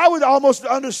 I would almost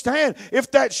understand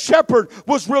if that shepherd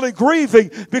was really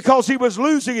grieving because he was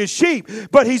losing his sheep.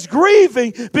 But he's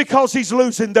grieving because he's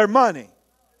losing their money.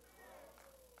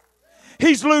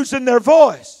 He's losing their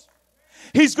voice.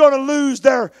 He's going to lose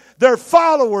their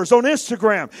followers on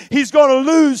Instagram. He's going to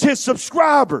lose his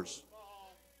subscribers.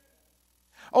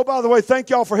 Oh, by the way, thank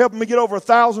y'all for helping me get over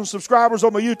 1,000 subscribers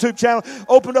on my YouTube channel.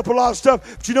 Opened up a lot of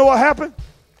stuff. But you know what happened?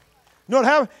 You know what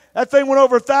happened? That thing went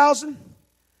over 1,000.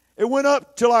 It went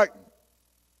up to like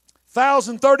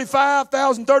 1,035,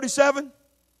 1,037.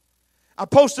 I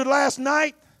posted last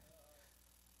night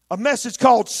a message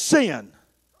called Sin.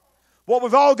 What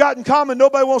we've all got in common,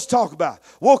 nobody wants to talk about.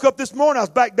 Woke up this morning, I was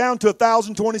back down to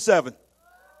 1,027.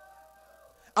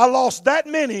 I lost that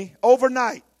many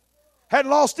overnight.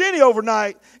 Hadn't lost any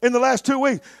overnight in the last 2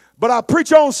 weeks. But I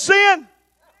preach on sin.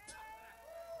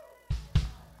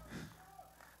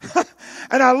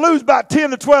 And I lose about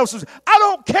 10 to 12. So I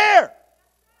don't care.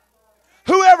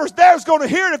 Whoever's there is going to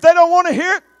hear it. If they don't want to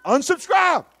hear it,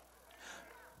 unsubscribe.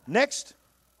 Next.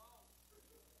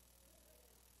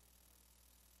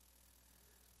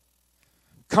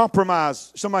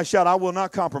 Compromise. Somebody shout, I will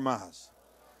not compromise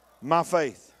my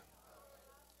faith.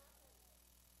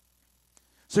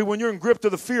 See, when you're in grip to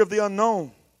the fear of the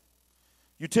unknown,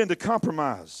 you tend to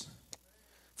compromise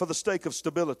for the sake of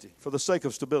stability. For the sake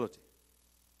of stability.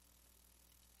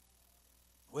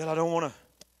 Well, I don't want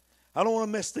to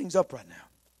mess things up right now.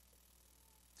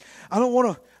 I don't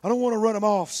want to run them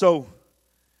off, so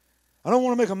I don't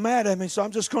want to make them mad at me, so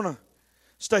I'm just going to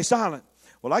stay silent.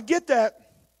 Well, I get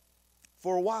that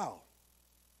for a while.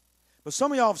 But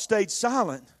some of y'all have stayed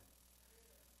silent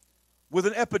with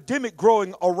an epidemic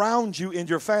growing around you in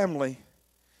your family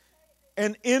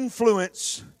and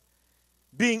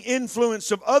being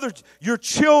influenced of others. Your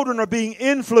children are being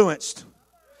influenced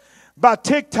by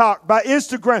TikTok, by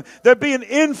Instagram. They're being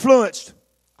influenced,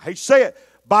 I hate to say it,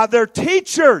 by their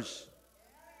teachers,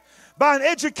 by an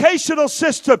educational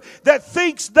system that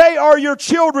thinks they are your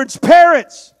children's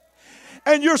parents.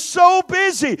 And you're so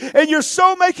busy, and you're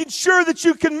so making sure that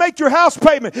you can make your house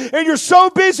payment, and you're so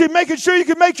busy making sure you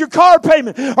can make your car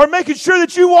payment, or making sure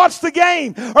that you watch the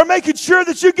game, or making sure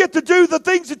that you get to do the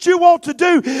things that you want to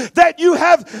do, that you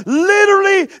have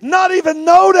literally not even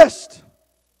noticed.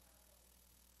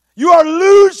 You are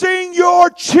losing your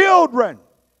children,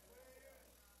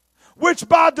 which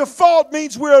by default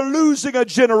means we are losing a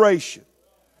generation.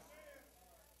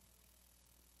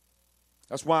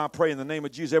 That's why I pray in the name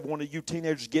of Jesus, every one of you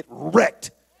teenagers get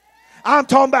wrecked. I'm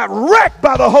talking about wrecked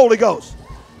by the Holy Ghost.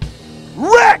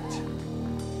 Wrecked.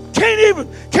 Can't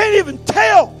even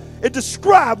tell and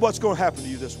describe what's going to happen to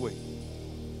you this week.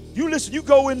 You listen, you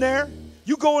go in there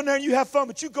and you have fun,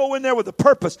 but you go in there with a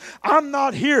purpose. I'm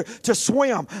not here to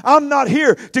swim. I'm not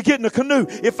here to get in a canoe.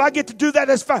 If I get to do that,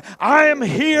 that's fine. I am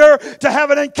here to have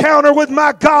an encounter with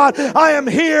my God. I am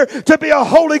here to be a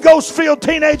Holy Ghost-filled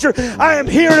teenager. I am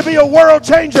here to be a world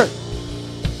changer.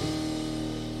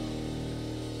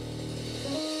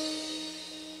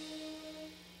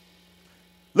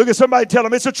 Look at somebody, tell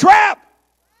them it's a trap.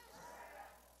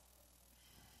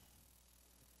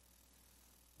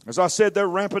 As I said, they're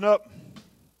ramping up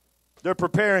They're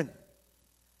preparing.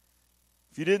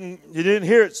 If you didn't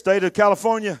hear it, state of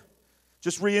California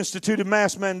just reinstituted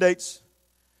mask mandates.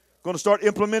 Going to start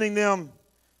implementing them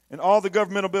in all the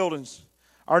governmental buildings.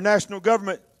 Our national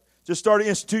government just started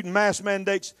instituting mask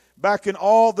mandates back in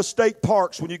all the state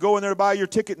parks when you go in there to buy your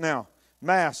ticket now.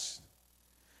 Masks.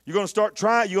 You're going to start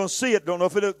trying. You're going to see it. Don't know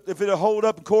if it'll hold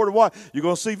up in court or what. You're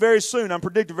going to see very soon. I'm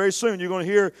predicting very soon. You're going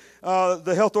to hear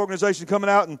the health organization coming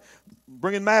out and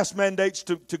bringing mask mandates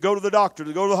to go to the doctor,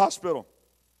 to go to the hospital.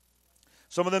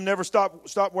 Some of them never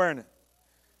stop wearing it.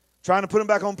 Trying to put them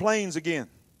back on planes again.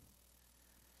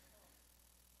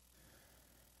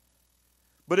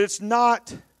 But it's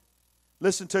not,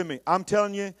 listen to me, I'm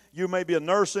telling you, you may be a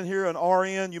nurse in here, an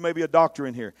RN, you may be a doctor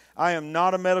in here. I am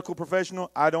not a medical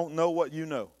professional. I don't know what you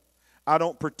know. I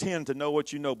don't pretend to know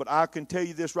what you know. But I can tell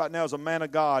you this right now as a man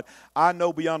of God, I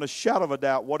know beyond a shadow of a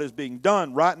doubt what is being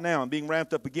done right now and being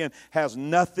ramped up again has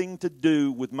nothing to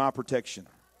do with my protection.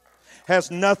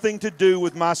 Has nothing to do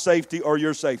with my safety or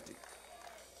your safety.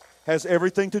 Has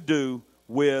everything to do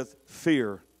with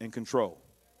fear and control.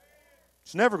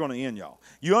 It's never going to end, y'all.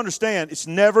 You understand, it's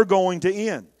never going to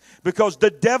end. Because the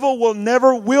devil will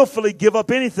never willfully give up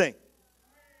anything.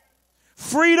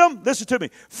 Freedom, listen to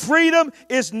me, freedom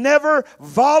is never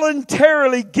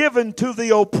voluntarily given to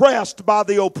the oppressed by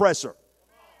the oppressor.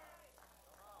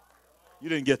 You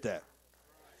didn't get that.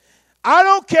 I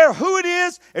don't care who it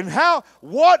is and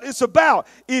what it's about.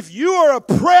 If you are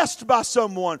oppressed by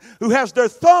someone who has their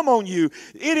thumb on you,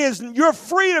 your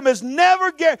freedom is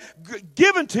never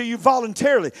given to you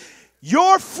voluntarily.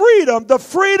 Your freedom, the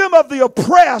freedom of the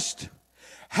oppressed,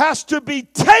 has to be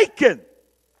taken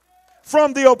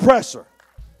from the oppressor.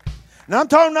 Now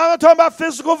I'm not talking about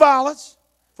physical violence,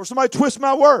 for somebody twists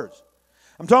my words.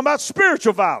 I'm talking about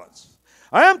spiritual violence.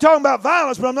 I am talking about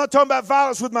violence, but I'm not talking about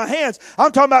violence with my hands.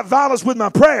 I'm talking about violence with my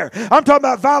prayer. I'm talking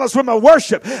about violence with my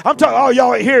worship.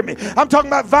 Y'all ain't hear me. I'm talking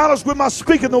about violence with my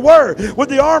speaking the word, with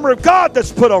the armor of God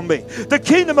that's put on me. The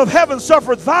kingdom of heaven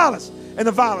suffereth violence, and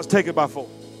the violence taken by force.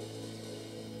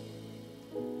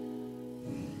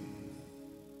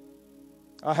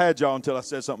 I had y'all until I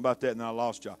said something about that, and then I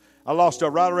lost y'all. I lost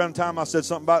y'all right around the time I said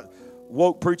something about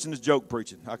woke preaching is joke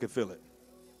preaching. I could feel it.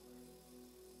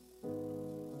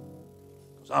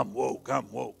 I'm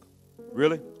woke.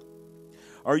 Really?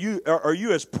 Are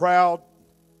you as proud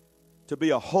to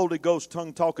be a Holy Ghost,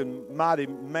 tongue-talking, mighty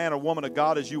man or woman of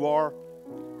God as you are?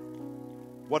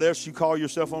 What else you call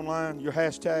yourself online? Your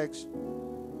hashtags?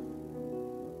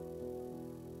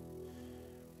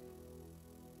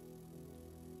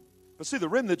 But see, the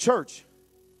remnant church.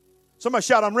 Somebody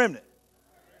shout, I'm remnant.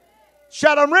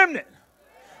 Shout, I'm remnant.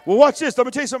 Well, watch this. Let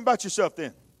me tell you something about yourself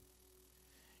then.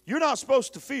 You're not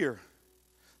supposed to fear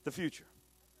the future.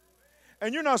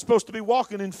 And you're not supposed to be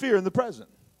walking in fear in the present.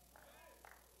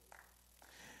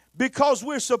 Because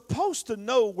we're supposed to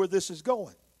know where this is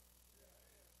going.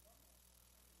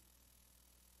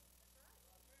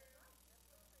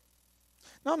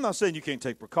 Now, I'm not saying you can't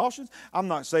take precautions. I'm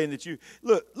not saying that you...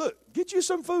 Look, get you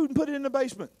some food and put it in the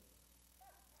basement.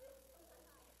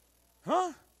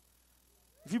 Huh?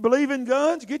 If you believe in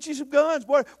guns, get you some guns.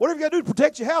 Whatever you got to do to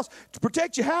protect your house. To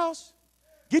protect your house.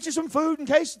 Get you some food in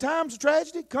case the times of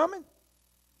tragedy coming.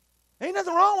 Ain't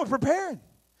nothing wrong with preparing.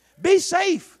 Be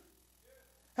safe.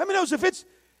 How many knows if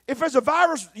there's a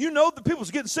virus, you know the people's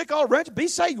getting sick all around you, be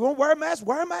safe. You want to wear a mask?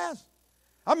 Wear a mask.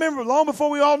 I remember long before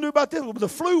we all knew about this, the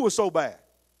flu was so bad.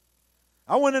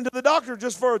 I went into the doctor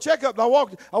just for a checkup, and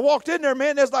I walked in there,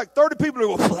 man, there's like 30 people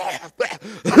who go,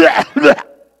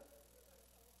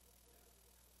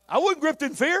 I wasn't gripped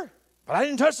in fear, but I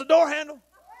didn't touch the door handle.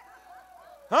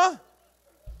 Huh?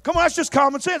 Come on, that's just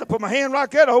common sense. I put my hand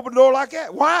like that, I open the door like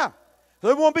that. Why?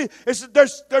 There won't be.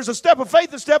 There's a step of faith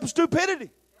and a step of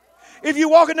stupidity. If you're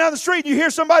walking down the street and you hear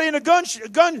somebody in a gun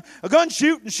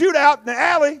shootout in the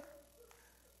alley,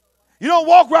 you don't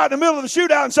walk right in the middle of the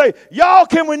shootout and say, y'all,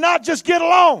 can we not just get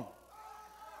along?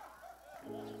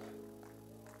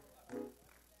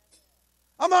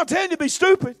 I'm not telling you to be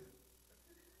stupid.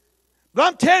 But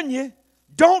I'm telling you,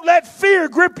 don't let fear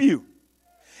grip you.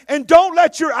 And don't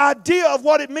let your idea of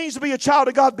what it means to be a child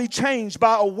of God be changed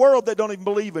by a world that don't even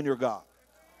believe in your God.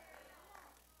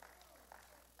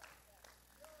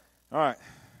 All right.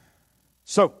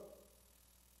 So,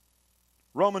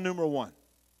 Roman numeral 1.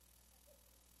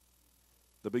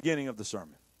 The beginning of the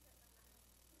sermon.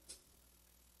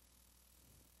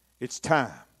 It's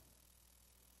time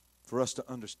for us to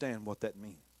understand what that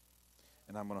means.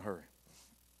 And I'm going to hurry.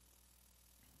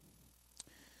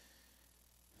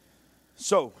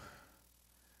 So,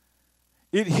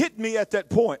 it hit me at that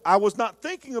point. I was not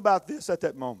thinking about this at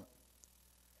that moment.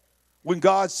 when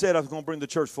God said I was going to bring the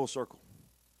church full circle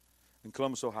in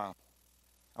Columbus, Ohio.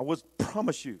 I was,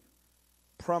 promise you,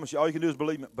 all you can do is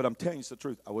believe me, but I'm telling you it's the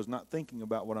truth. I was not thinking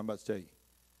about what I'm about to tell you.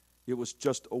 It was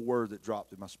just a word that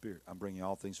dropped in my spirit. I'm bringing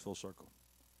all things full circle.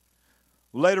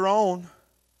 Later on,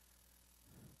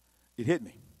 it hit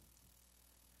me.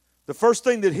 The first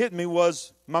thing that hit me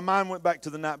was my mind went back to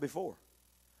the night before,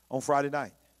 on Friday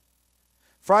night.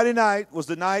 Friday night was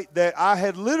the night that I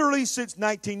had literally since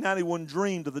 1991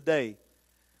 dreamed of the day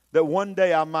that one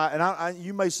day I might, and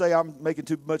you may say I'm making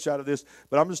too much out of this,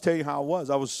 but I'm just telling you how I was.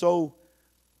 I was so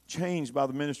changed by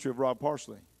the ministry of Rod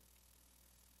Parsley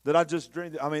that I just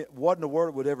dreamed, what in the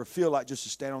world would ever feel like just to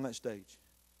stand on that stage,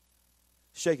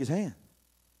 shake his hand,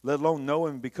 let alone know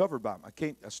him and be covered by him.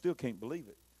 I still can't believe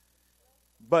it.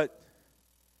 But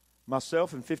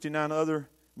myself and 59 other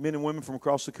men and women from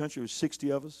across the country, there was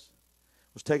 60 of us,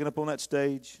 was taken up on that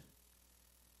stage,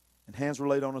 and hands were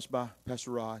laid on us by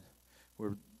Pastor Rod.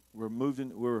 We're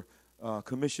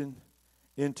commissioned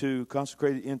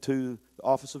consecrated into the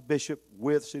office of bishop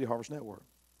with City Harvest Network.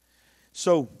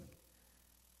 So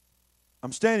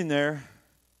I'm standing there,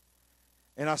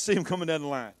 and I see him coming down the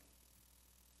line.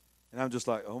 And I'm just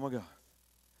like, oh, my God.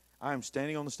 I am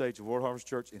standing on the stage of World Harvest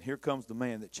Church, and here comes the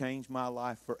man that changed my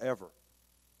life forever,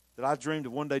 that I dreamed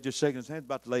of one day just shaking his hand,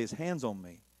 about to lay his hands on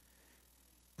me,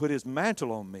 put his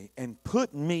mantle on me, and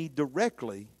put me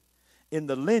directly in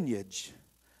the lineage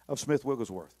of Smith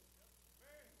Wigglesworth.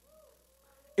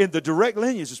 In the direct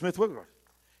lineage of Smith Wigglesworth.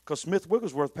 Because Smith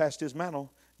Wigglesworth passed his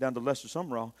mantle down to Lester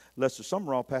Sumrall. Lester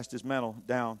Sumrall passed his mantle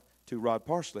down to Rod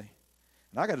Parsley.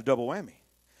 And I got a double whammy.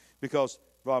 Because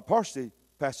Rod Parsley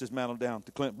passed his mantle down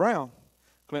to Clint Brown.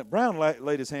 Clint Brown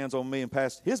laid his hands on me and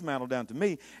passed his mantle down to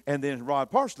me. And then Rod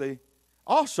Parsley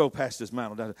also passed his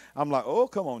mantle down. I'm like, oh,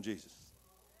 come on, Jesus.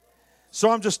 So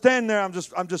I'm just standing there.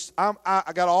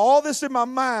 I got all this in my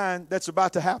mind that's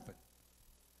about to happen.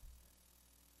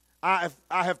 I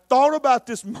have thought about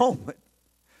this moment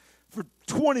for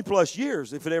 20 plus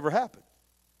years, if it ever happened.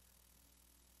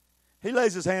 He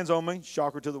lays his hands on me,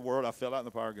 shocker to the world. I fell out in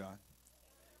the power of God.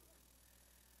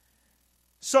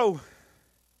 So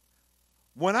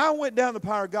when I went down the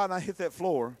power of God and I hit that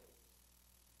floor,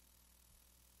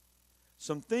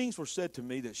 some things were said to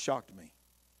me that shocked me.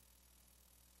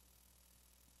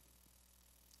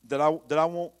 That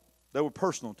were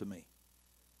personal to me.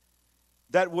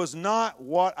 That was not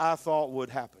what I thought would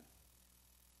happen.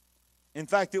 In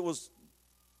fact, it was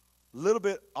a little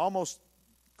bit almost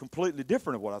completely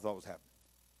different of what I thought was happening.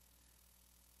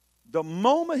 The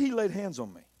moment he laid hands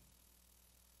on me,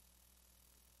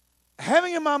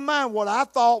 having in my mind what I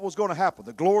thought was going to happen,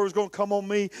 the glory was going to come on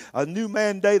me, a new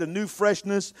mandate, a new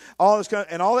freshness, all this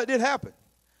and all that did happen.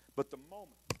 But the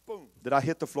moment, boom, that I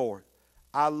hit the floor,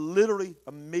 I literally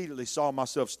immediately saw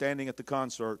myself standing at the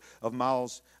concert of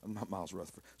Miles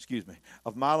Rutherford,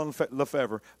 of Mylon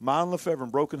Lefevre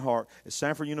and Broken Heart at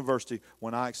Sanford University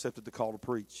when I accepted the call to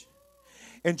preach.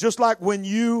 And just like when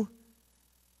you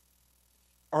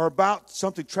are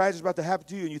something tragic is about to happen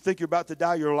to you and you think you're about to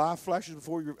die, your life flashes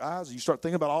before your eyes and you start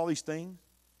thinking about all these things.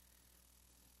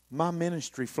 My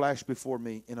ministry flashed before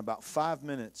me in about 5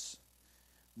 minutes.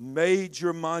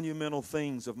 Major monumental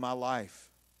things of my life.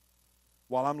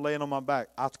 While I'm laying on my back,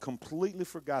 I completely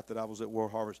forgot that I was at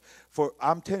World Harvest.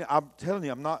 I'm telling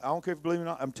you, I don't care if you believe me or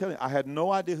not, I'm telling you, I had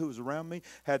no idea who was around me,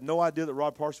 had no idea that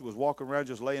Rod Parsley was walking around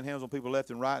just laying hands on people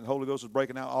left and right, and the Holy Ghost was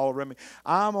breaking out all around me.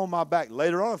 I'm on my back.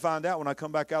 Later on, I find out when I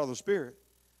come back out of the Spirit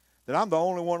that I'm the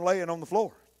only one laying on the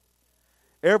floor.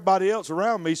 Everybody else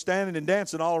around me standing and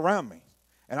dancing all around me.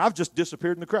 And I've just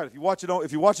disappeared in the crowd. If you watch it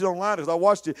online, because I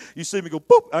watched it, you see me go,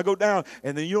 boop, I go down,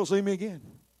 and then you don't see me again.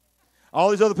 All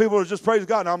these other people are just praising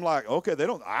God. And I'm like, okay,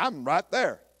 I'm right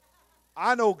there.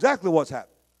 I know exactly what's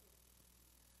happening.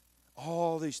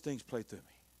 All these things played through me.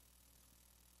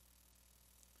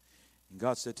 And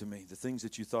God said to me, the things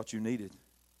that you thought you needed,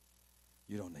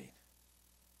 you don't need.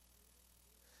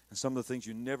 And some of the things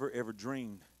you never ever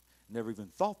dreamed, never even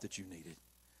thought that you needed,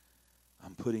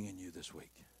 I'm putting in you this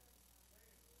week.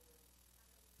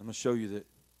 I'm going to show you that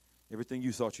everything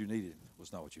you thought you needed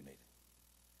was not what you needed.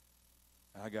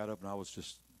 And I got up and I was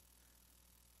just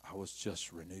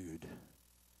renewed.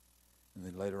 And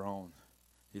then later on,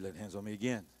 he laid hands on me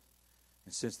again.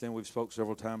 And since then, we've spoke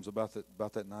several times about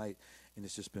that night, and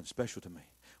it's just been special to me.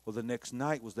 Well, the next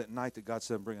night was that night that God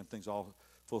said, I'm bringing things all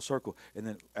full circle. And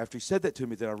then after he said that to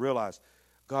me, then I realized,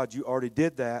 God, you already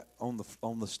did that on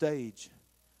the stage.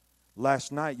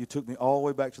 Last night, you took me all the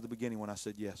way back to the beginning when I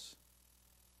said yes.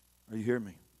 Are you hearing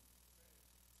me?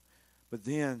 But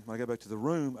then, when I got back to the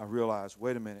room, I realized,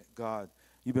 wait a minute, God,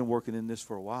 you've been working in this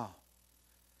for a while.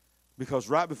 Because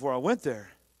right before I went there,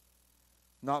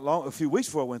 a few weeks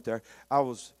before I went there, I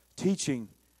was preaching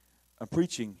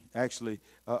actually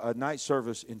a night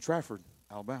service in Trafford,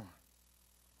 Alabama,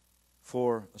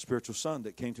 for a spiritual son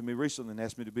that came to me recently and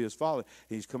asked me to be his father.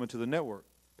 He's coming to the network.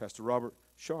 Pastor Robert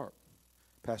Sharp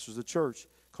pastors a church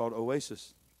called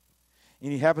Oasis.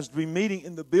 And he happens to be meeting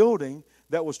in the building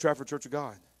that was Trafford Church of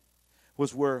God,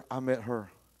 was where I met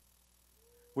her,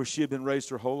 where she had been raised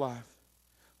her whole life,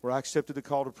 where I accepted the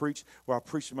call to preach, where I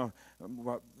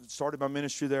started my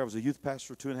ministry there. I was a youth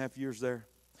pastor for 2.5 years there,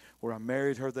 where I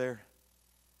married her there.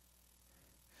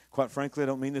 Quite frankly, I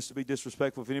don't mean this to be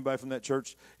disrespectful. If anybody from that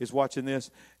church is watching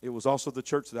this, it was also the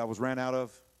church that I was ran out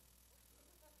of.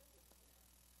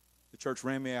 The church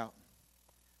ran me out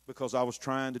because I was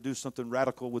trying to do something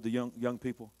radical with the young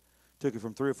people. Took it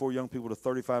from 3 or 4 young people to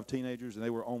 35 teenagers, and they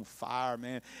were on fire,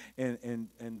 man, and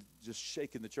just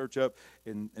shaking the church up.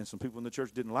 And some people in the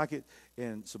church didn't like it,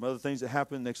 and some other things that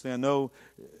happened. Next thing I know,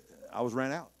 I was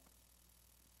ran out.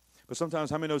 But sometimes,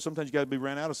 how many know sometimes you got to be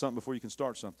ran out of something before you can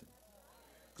start something?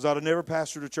 Because I'd have never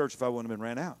pastored a church if I wouldn't have been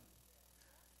ran out.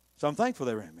 So I'm thankful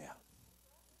they ran me out.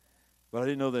 But I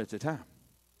didn't know that at the time.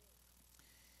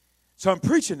 So I'm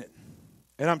preaching it.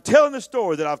 And I'm telling the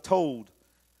story that I've told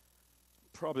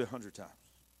probably 100 times.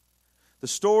 The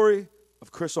story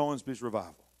of Chris Owensby's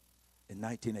revival in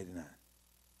 1989.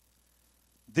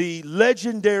 The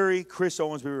legendary Chris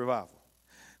Owensby revival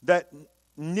that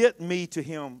knit me to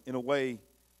him in a way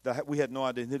that we had no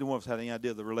idea. Neither one of us had any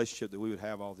idea of the relationship that we would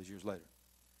have all these years later.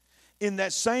 In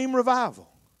that same revival,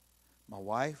 my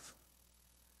wife,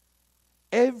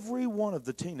 every one of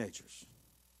the teenagers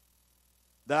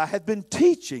that I had been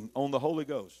teaching on the Holy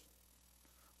Ghost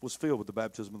was filled with the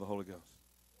baptism of the Holy Ghost.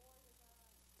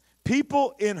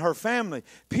 People in her family,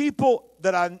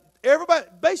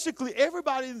 basically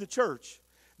everybody in the church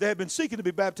that had been seeking to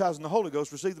be baptized in the Holy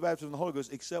Ghost received the baptism of the Holy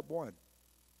Ghost except one,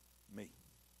 me.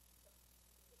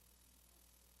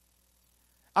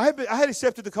 I had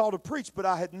accepted the call to preach, but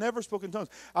I had never spoken in tongues.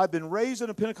 I had been raised in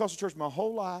a Pentecostal church my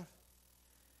whole life,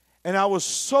 and I was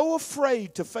so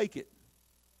afraid to fake it.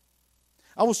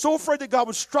 I was so afraid that God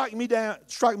would strike me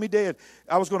dead.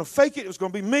 I was going to fake it. It was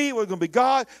going to be me. It was going to be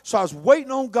God. So I was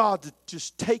waiting on God to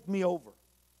just take me over.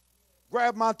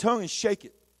 Grab my tongue and shake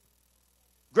it.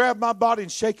 Grab my body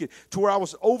and shake it to where I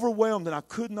was overwhelmed and I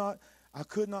could not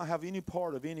have any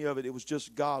part of any of it. It was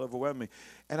just God overwhelmed me.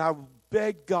 And I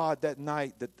begged God that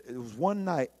night, that it was one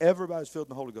night, everybody was filled in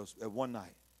the Holy Ghost at one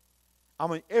night. I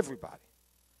mean, everybody.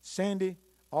 Sandy,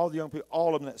 all the young people,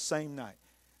 all of them that same night.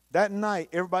 That night,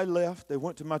 everybody left. They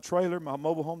went to my trailer, my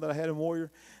mobile home that I had in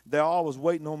Warrior. They all was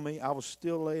waiting on me. I was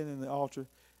still laying in the altar.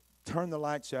 Turned the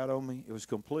lights out on me. It was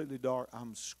completely dark.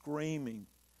 I'm screaming.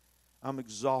 I'm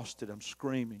exhausted. I'm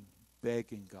screaming,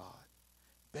 begging God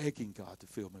to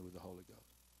fill me with the Holy Ghost.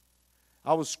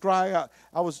 I was crying out.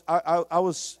 I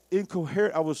was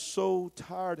incoherent. I was so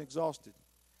tired and exhausted.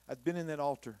 I'd been in that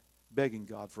altar begging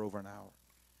God for over an hour.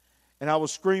 And I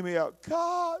was screaming out,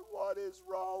 God, what is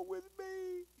wrong with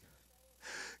me?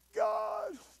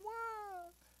 God, why?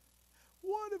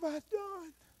 What have I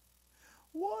done?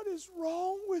 What is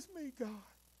wrong with me, God?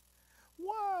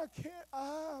 Why can't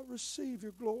I receive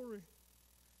your glory?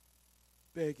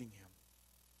 Begging him.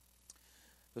 I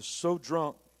was so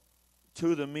drunk,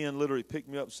 2 of the men literally picked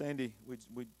me up. Sandy,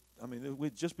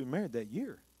 we'd just been married that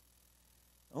year.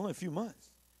 Only a few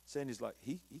months. Sandy's like,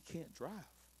 he can't drive.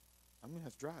 I'm going to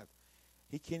have to drive.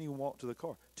 He can't even walk to the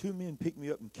car. 2 men picked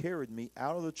me up and carried me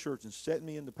out of the church and set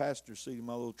me in the passenger seat of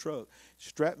my little truck,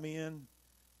 strapped me in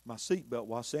my seatbelt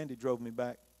while Sandy drove me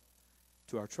back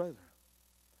to our trailer.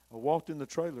 I walked in the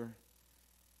trailer,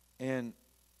 and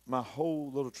my whole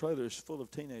little trailer is full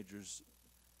of teenagers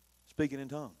speaking in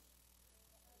tongues,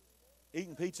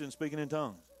 eating pizza and speaking in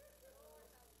tongues.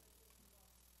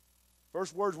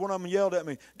 First words, one of them yelled at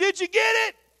me, "Did you get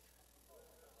it?"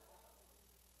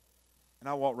 And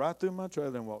I walked right through my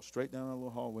trailer and walked straight down a little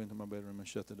hallway into my bedroom and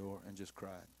shut the door and just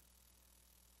cried.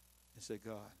 And said,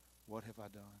 God, what have I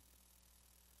done?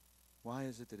 Why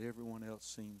is it that everyone else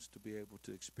seems to be able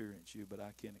to experience you, but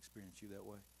I can't experience you that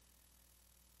way?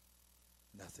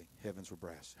 Nothing. Heavens were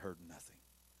brass. Heard nothing.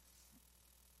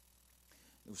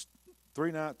 It was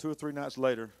 2 or 3 nights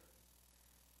later.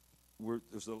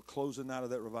 It was the closing night of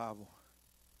that revival.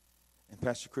 And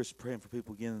Pastor Chris is praying for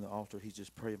people again in the altar. He's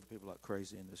just praying for people like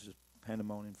crazy. And this is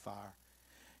pandemonium, fire.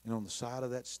 And on the side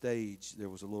of that stage, there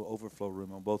was a little overflow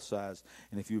room on both sides.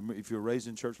 And if you were raised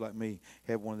in church like me,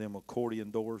 had one of them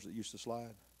accordion doors that used to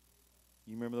slide.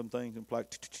 You remember them things? And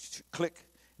like click,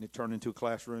 and it turned into a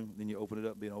classroom. Then you open it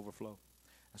up, and be an overflow.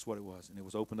 That's what it was. And it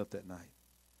was opened up that night.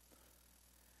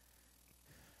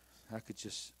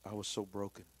 I was so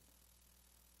broken.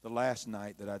 The last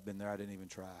night that I'd been there, I didn't even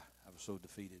try. I was so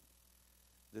defeated.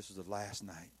 This was the last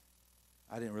night.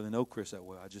 I didn't really know Chris that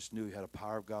well. I just knew he had a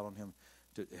power of God on him,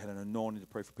 had an anointing to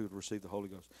pray for people to receive the Holy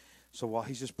Ghost. So while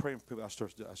he's just praying for people, I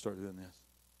start doing this.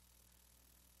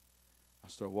 I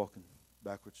start walking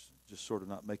backwards, just sort of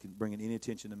not bringing any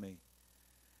attention to me.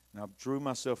 And I drew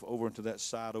myself over into that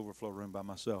side overflow room by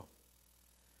myself.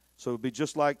 So it would be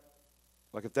just like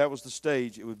if that was the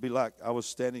stage, it would be like I was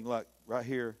standing like right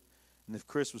here. And if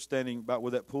Chris was standing about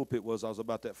where that pulpit was, I was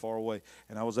about that far away.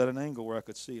 And I was at an angle where I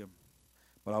could see him.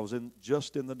 But I was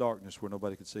just in the darkness where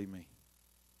nobody could see me.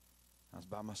 I was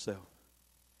by myself.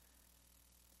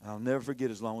 And I'll never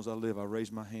forget, as long as I live, I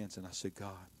raised my hands and I said,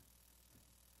 God,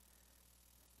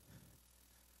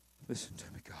 listen to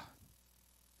me, God.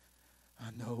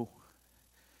 I know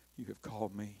you have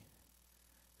called me,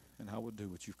 and I will do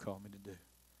what you've called me to do.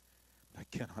 But I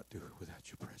cannot do it without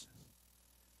your presence.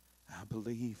 I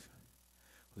believe,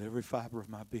 with every fiber of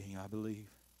my being, I believe.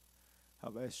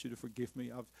 I've asked you to forgive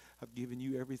me. I've given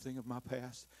you everything of my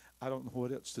past. I don't know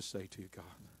what else to say to you, God,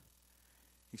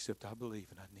 except I believe,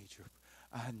 and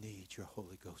I need your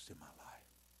Holy Ghost in my life.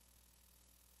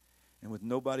 And with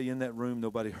nobody in that room,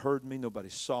 nobody heard me, nobody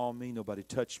saw me, nobody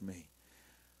touched me,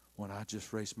 when I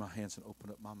just raised my hands and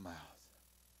opened up my mouth,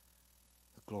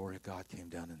 the glory of God came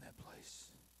down in that place.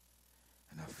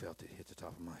 And I felt it hit the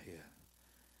top of my head.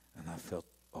 And I felt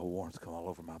a warmth come all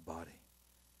over my body.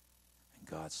 And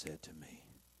God said to me,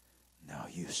 now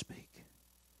you speak.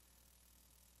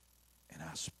 And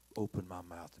I opened my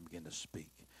mouth and began to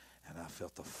speak. And I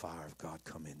felt the fire of God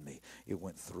come in me. It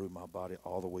went through my body,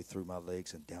 all the way through my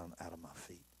legs and down out of my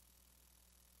feet.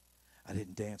 I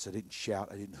didn't dance. I didn't shout.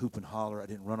 I didn't hoop and holler. I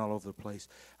didn't run all over the place.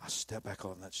 I stepped back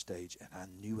on that stage, and I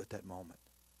knew at that moment,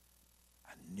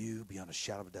 I knew beyond a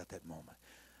shadow of a doubt that moment,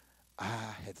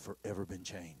 I had forever been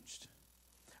changed.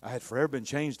 I had forever been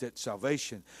changed at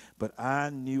salvation, but I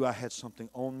knew I had something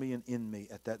on me and in me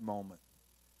at that moment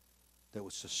that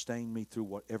would sustain me through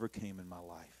whatever came in my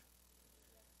life.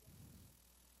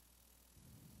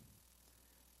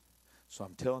 So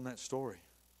I'm telling that story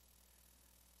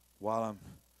while I'm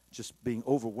just being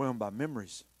overwhelmed by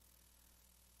memories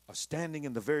of standing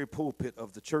in the very pulpit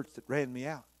of the church that ran me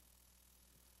out,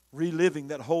 reliving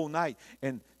that whole night.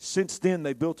 And since then,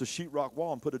 they built a sheetrock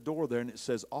wall and put a door there, and it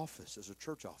says office, as a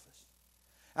church office.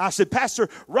 I said, Pastor,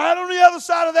 right on the other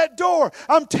side of that door,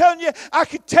 I'm telling you, I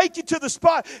could take you to the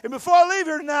spot. And before I leave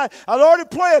here tonight, I'd already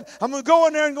planned. I'm going to go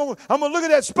in there and I'm going to look at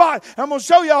that spot. And I'm going to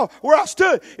show y'all where I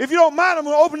stood. If you don't mind, I'm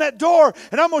going to open that door,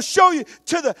 and I'm going to show you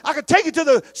I could take you to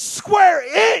the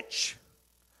square inch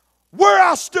where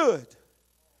I stood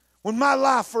when my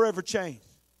life forever changed.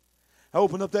 I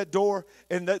opened up that door,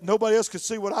 and nobody else could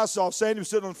see what I saw. Sandy was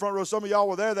sitting on the front row. Some of y'all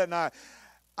were there that night.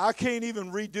 I can't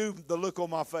even redo the look on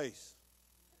my face.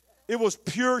 It was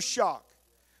pure shock.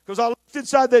 Because I looked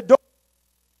inside that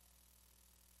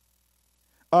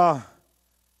door.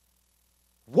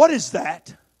 What is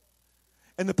that?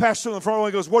 And the pastor in the front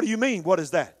row goes, what do you mean, what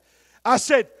is that? I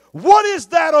said, what is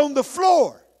that on the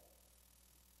floor?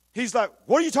 He's like,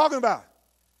 what are you talking about?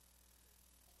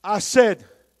 I said,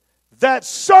 that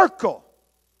circle.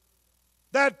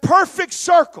 That perfect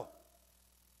circle.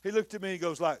 He looked at me and he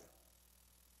goes like,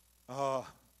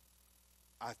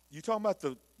 you talking about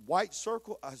the white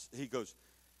circle?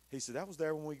 He said, that was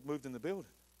there when we moved in the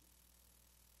building.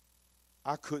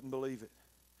 I couldn't believe it.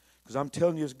 Because I'm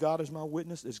telling you, as God is my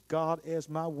witness,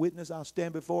 I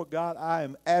stand before God. I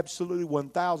am absolutely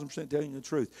 1,000% telling you the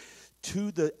truth.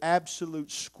 To the absolute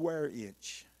square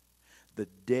inch, the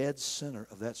dead center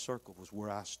of that circle was where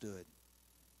I stood.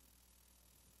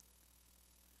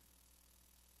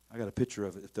 I got a picture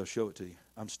of it if they'll show it to you.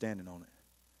 I'm standing on it.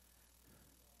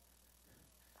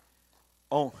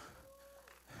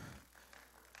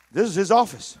 This is his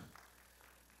office.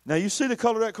 Now you see the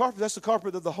color of that carpet? That's the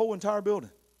carpet of the whole entire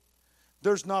building.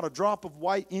 There's not a drop of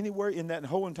white anywhere in that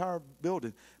whole entire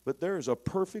building, but there is a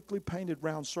perfectly painted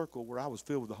round circle where I was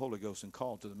filled with the Holy Ghost and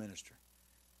called to the ministry.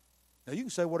 Now you can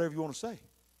say whatever you want to say.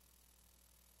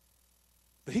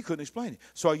 But he couldn't explain it.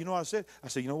 So you know what I said? I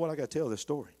said, you know what? I got to tell this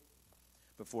story.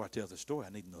 Before I tell this story, I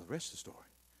need to know the rest of the story.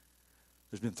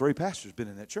 There's been 3 pastors been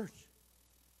in that church.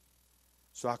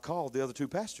 So I called the other 2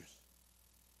 pastors.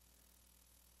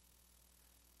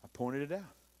 I pointed it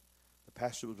out. The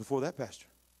pastor was before that pastor.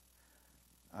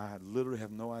 I literally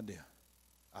have no idea.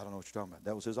 I don't know what you're talking about.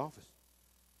 That was his office.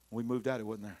 When we moved out, it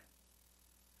wasn't there.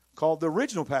 Called the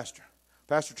original pastor,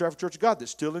 Pastor Trafford Church of God,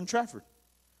 that's still in Trafford.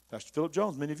 Pastor Philip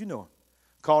Jones, many of you know him.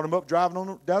 Called him up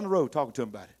driving down the road, talking to him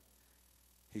about it.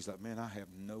 He's like, man, I have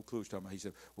no clue what you're talking about. He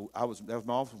said, well, that was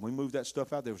my office. When we moved that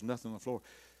stuff out, there was nothing on the floor.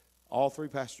 All three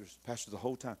pastors the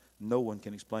whole time. No one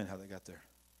can explain how they got there.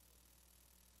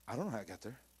 I don't know how it got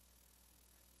there.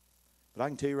 But I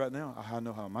can tell you right now, I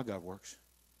know how my God works.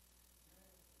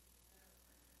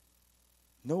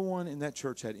 No one in that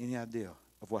church had any idea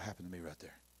of what happened to me right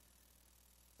there.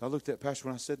 I looked at Pastor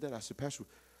when I said that. I said, Pastor,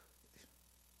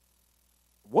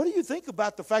 what do you think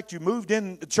about the fact you moved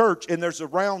in the church and there's a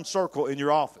round circle in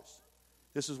your office?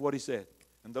 This is what he said.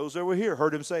 And those that were here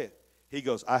heard him say it. He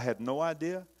goes, I had no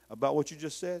idea about what you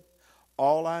just said.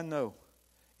 All I know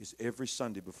is every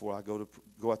Sunday before I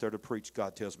go out there to preach,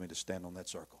 God tells me to stand on that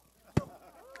circle.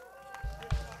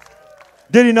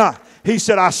 Did he not? He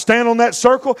said, I stand on that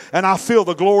circle and I feel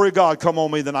the glory of God come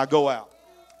on me, then I go out.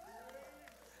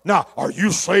 Now, are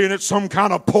you saying it's some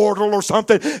kind of portal or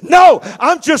something? No,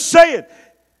 I'm just saying,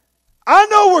 I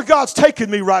know where God's taking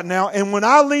me right now. And when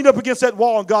I leaned up against that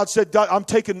wall and God said, God, I'm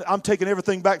taking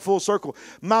everything back full circle,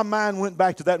 my mind went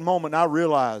back to that moment and I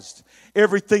realized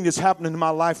everything that's happening in my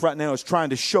life right now is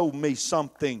trying to show me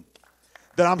something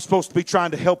that I'm supposed to be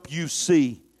trying to help you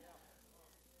see.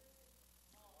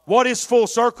 What is full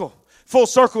circle? Full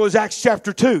circle is Acts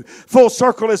chapter 2. Full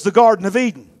circle is the Garden of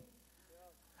Eden.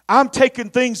 I'm taking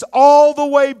things all the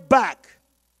way back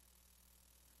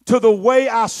to the way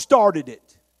I started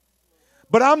it.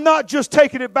 But I'm not just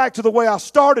taking it back to the way I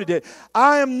started it.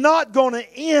 I am not going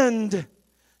to end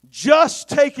just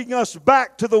taking us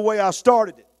back to the way I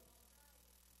started it.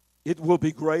 It will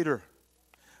be greater,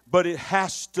 but it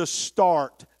has to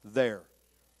start there.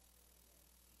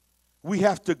 We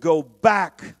have to go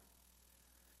back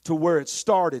to where it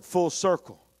started, full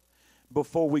circle,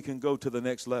 before we can go to the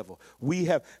next level.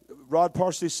 Rod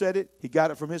Parsley said it. He got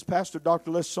it from his pastor,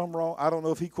 Dr. Les Sumrall. I don't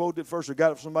know if he quoted it first or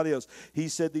got it from somebody else. He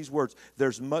said these words,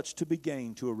 there's much to be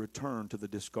gained to a return to the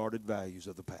discarded values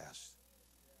of the past.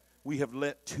 We have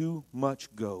let too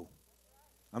much go.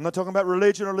 I'm not talking about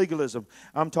religion or legalism.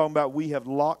 I'm talking about we have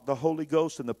locked the Holy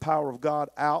Ghost and the power of God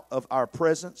out of our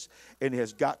presence, and it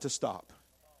has got to stop.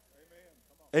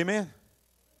 Amen?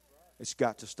 It's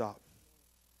got to stop.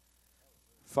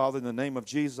 Father, in the name of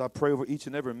Jesus, I pray over each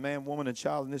and every man, woman, and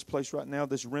child in this place right now,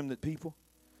 this remnant people.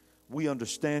 We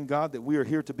understand, God, that we are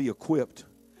here to be equipped.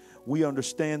 We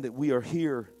understand that we are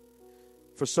here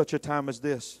for such a time as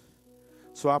this.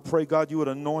 So I pray, God, you would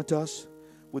anoint us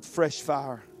with fresh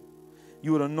fire.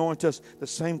 You would anoint us. The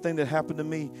same thing that happened to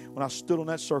me when I stood on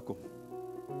that circle.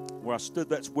 Where I stood,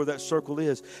 that's where that circle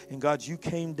is. And God, you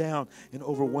came down and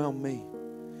overwhelmed me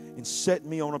and set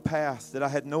me on a path that I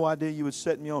had no idea you would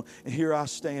set me on. And here I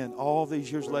stand all these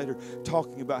years later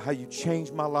talking about how you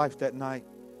changed my life that night.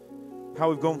 How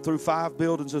we've gone through 5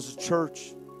 buildings as a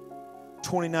church.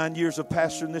 29 years of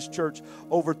pastoring this church.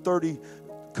 Over 30,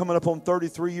 coming up on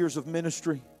 33 years of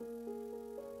ministry.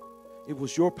 It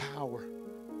was your power,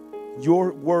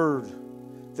 your word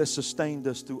that sustained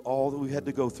us through all that we had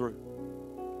to go through.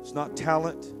 It's not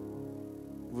talent.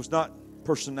 It was not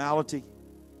personality.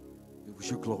 It was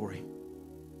your glory.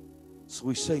 So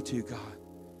we say to you, God,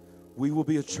 we will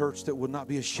be a church that will not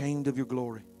be ashamed of your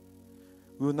glory.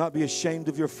 We will not be ashamed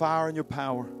of your fire and your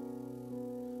power.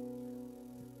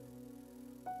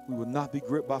 We will not be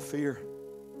gripped by fear.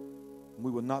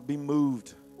 We will not be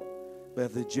moved by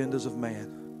the agendas of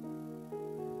man.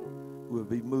 We will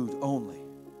be moved only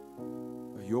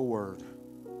by your word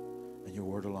and your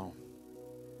word alone.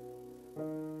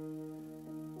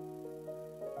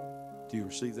 Do you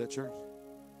receive that, church?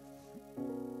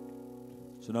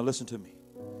 So now listen to me.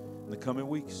 In the coming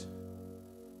weeks,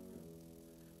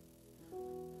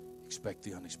 expect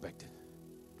the unexpected.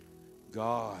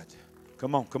 God,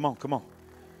 come on.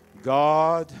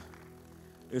 God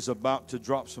is about to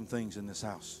drop some things in this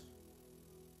house.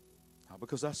 Not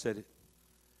because I said it,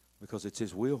 because it's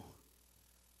His will.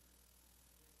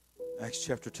 Acts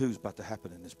chapter 2 is about to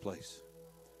happen in this place.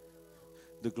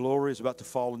 The glory is about to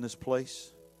fall in this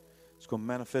place. It's going to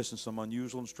manifest in some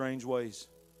unusual and strange ways.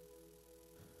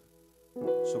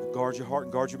 So guard your heart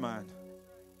and guard your mind.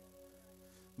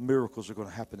 Miracles are going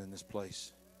to happen in this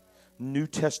place. New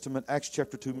Testament, Acts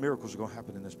chapter 2, miracles are going to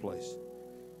happen in this place.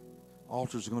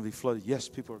 Altars are going to be flooded. Yes,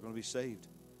 people are going to be saved.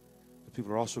 But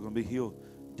people are also going to be healed.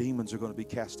 Demons are going to be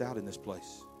cast out in this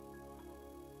place.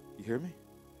 You hear me?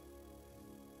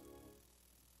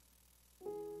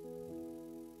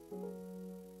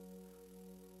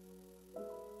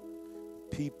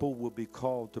 People will be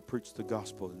called to preach the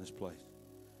gospel in this place.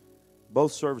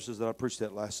 Both services that I preached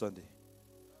at last Sunday,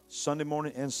 Sunday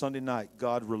morning and Sunday night,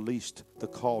 God released the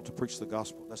call to preach the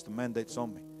gospel. That's the mandate that's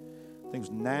on me. I think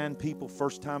it was 9 people,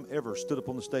 first time ever, stood up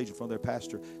on the stage in front of their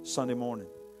pastor Sunday morning.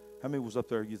 How many was up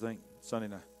there, you think, Sunday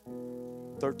night?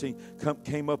 13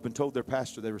 came up and told their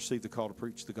pastor they received the call to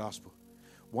preach the gospel.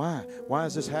 Why? Why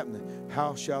is this happening?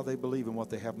 How shall they believe in what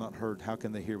they have not heard? How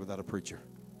can they hear without a preacher?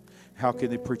 How can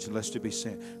they preach unless to be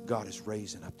sent? God is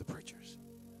raising up the preachers.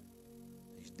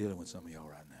 He's dealing with some of y'all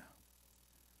right now.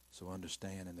 So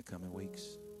understand, in the coming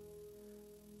weeks,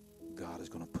 God is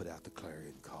going to put out the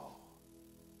clarion call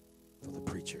for the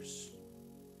preachers.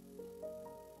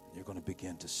 You're going to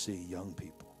begin to see young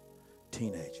people,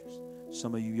 teenagers.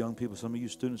 Some of you young people, some of you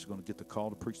students are going to get the call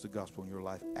to preach the gospel in your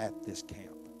life at this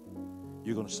camp.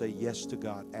 You're going to say yes to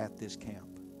God at this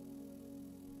camp.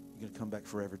 You're going to come back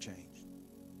forever changed.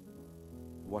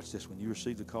 Watch this. When you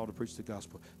receive the call to preach the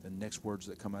gospel, the next words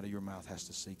that come out of your mouth has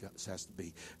to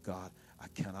be, God, I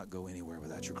cannot go anywhere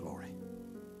without your glory.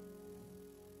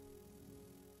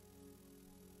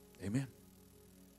 Amen.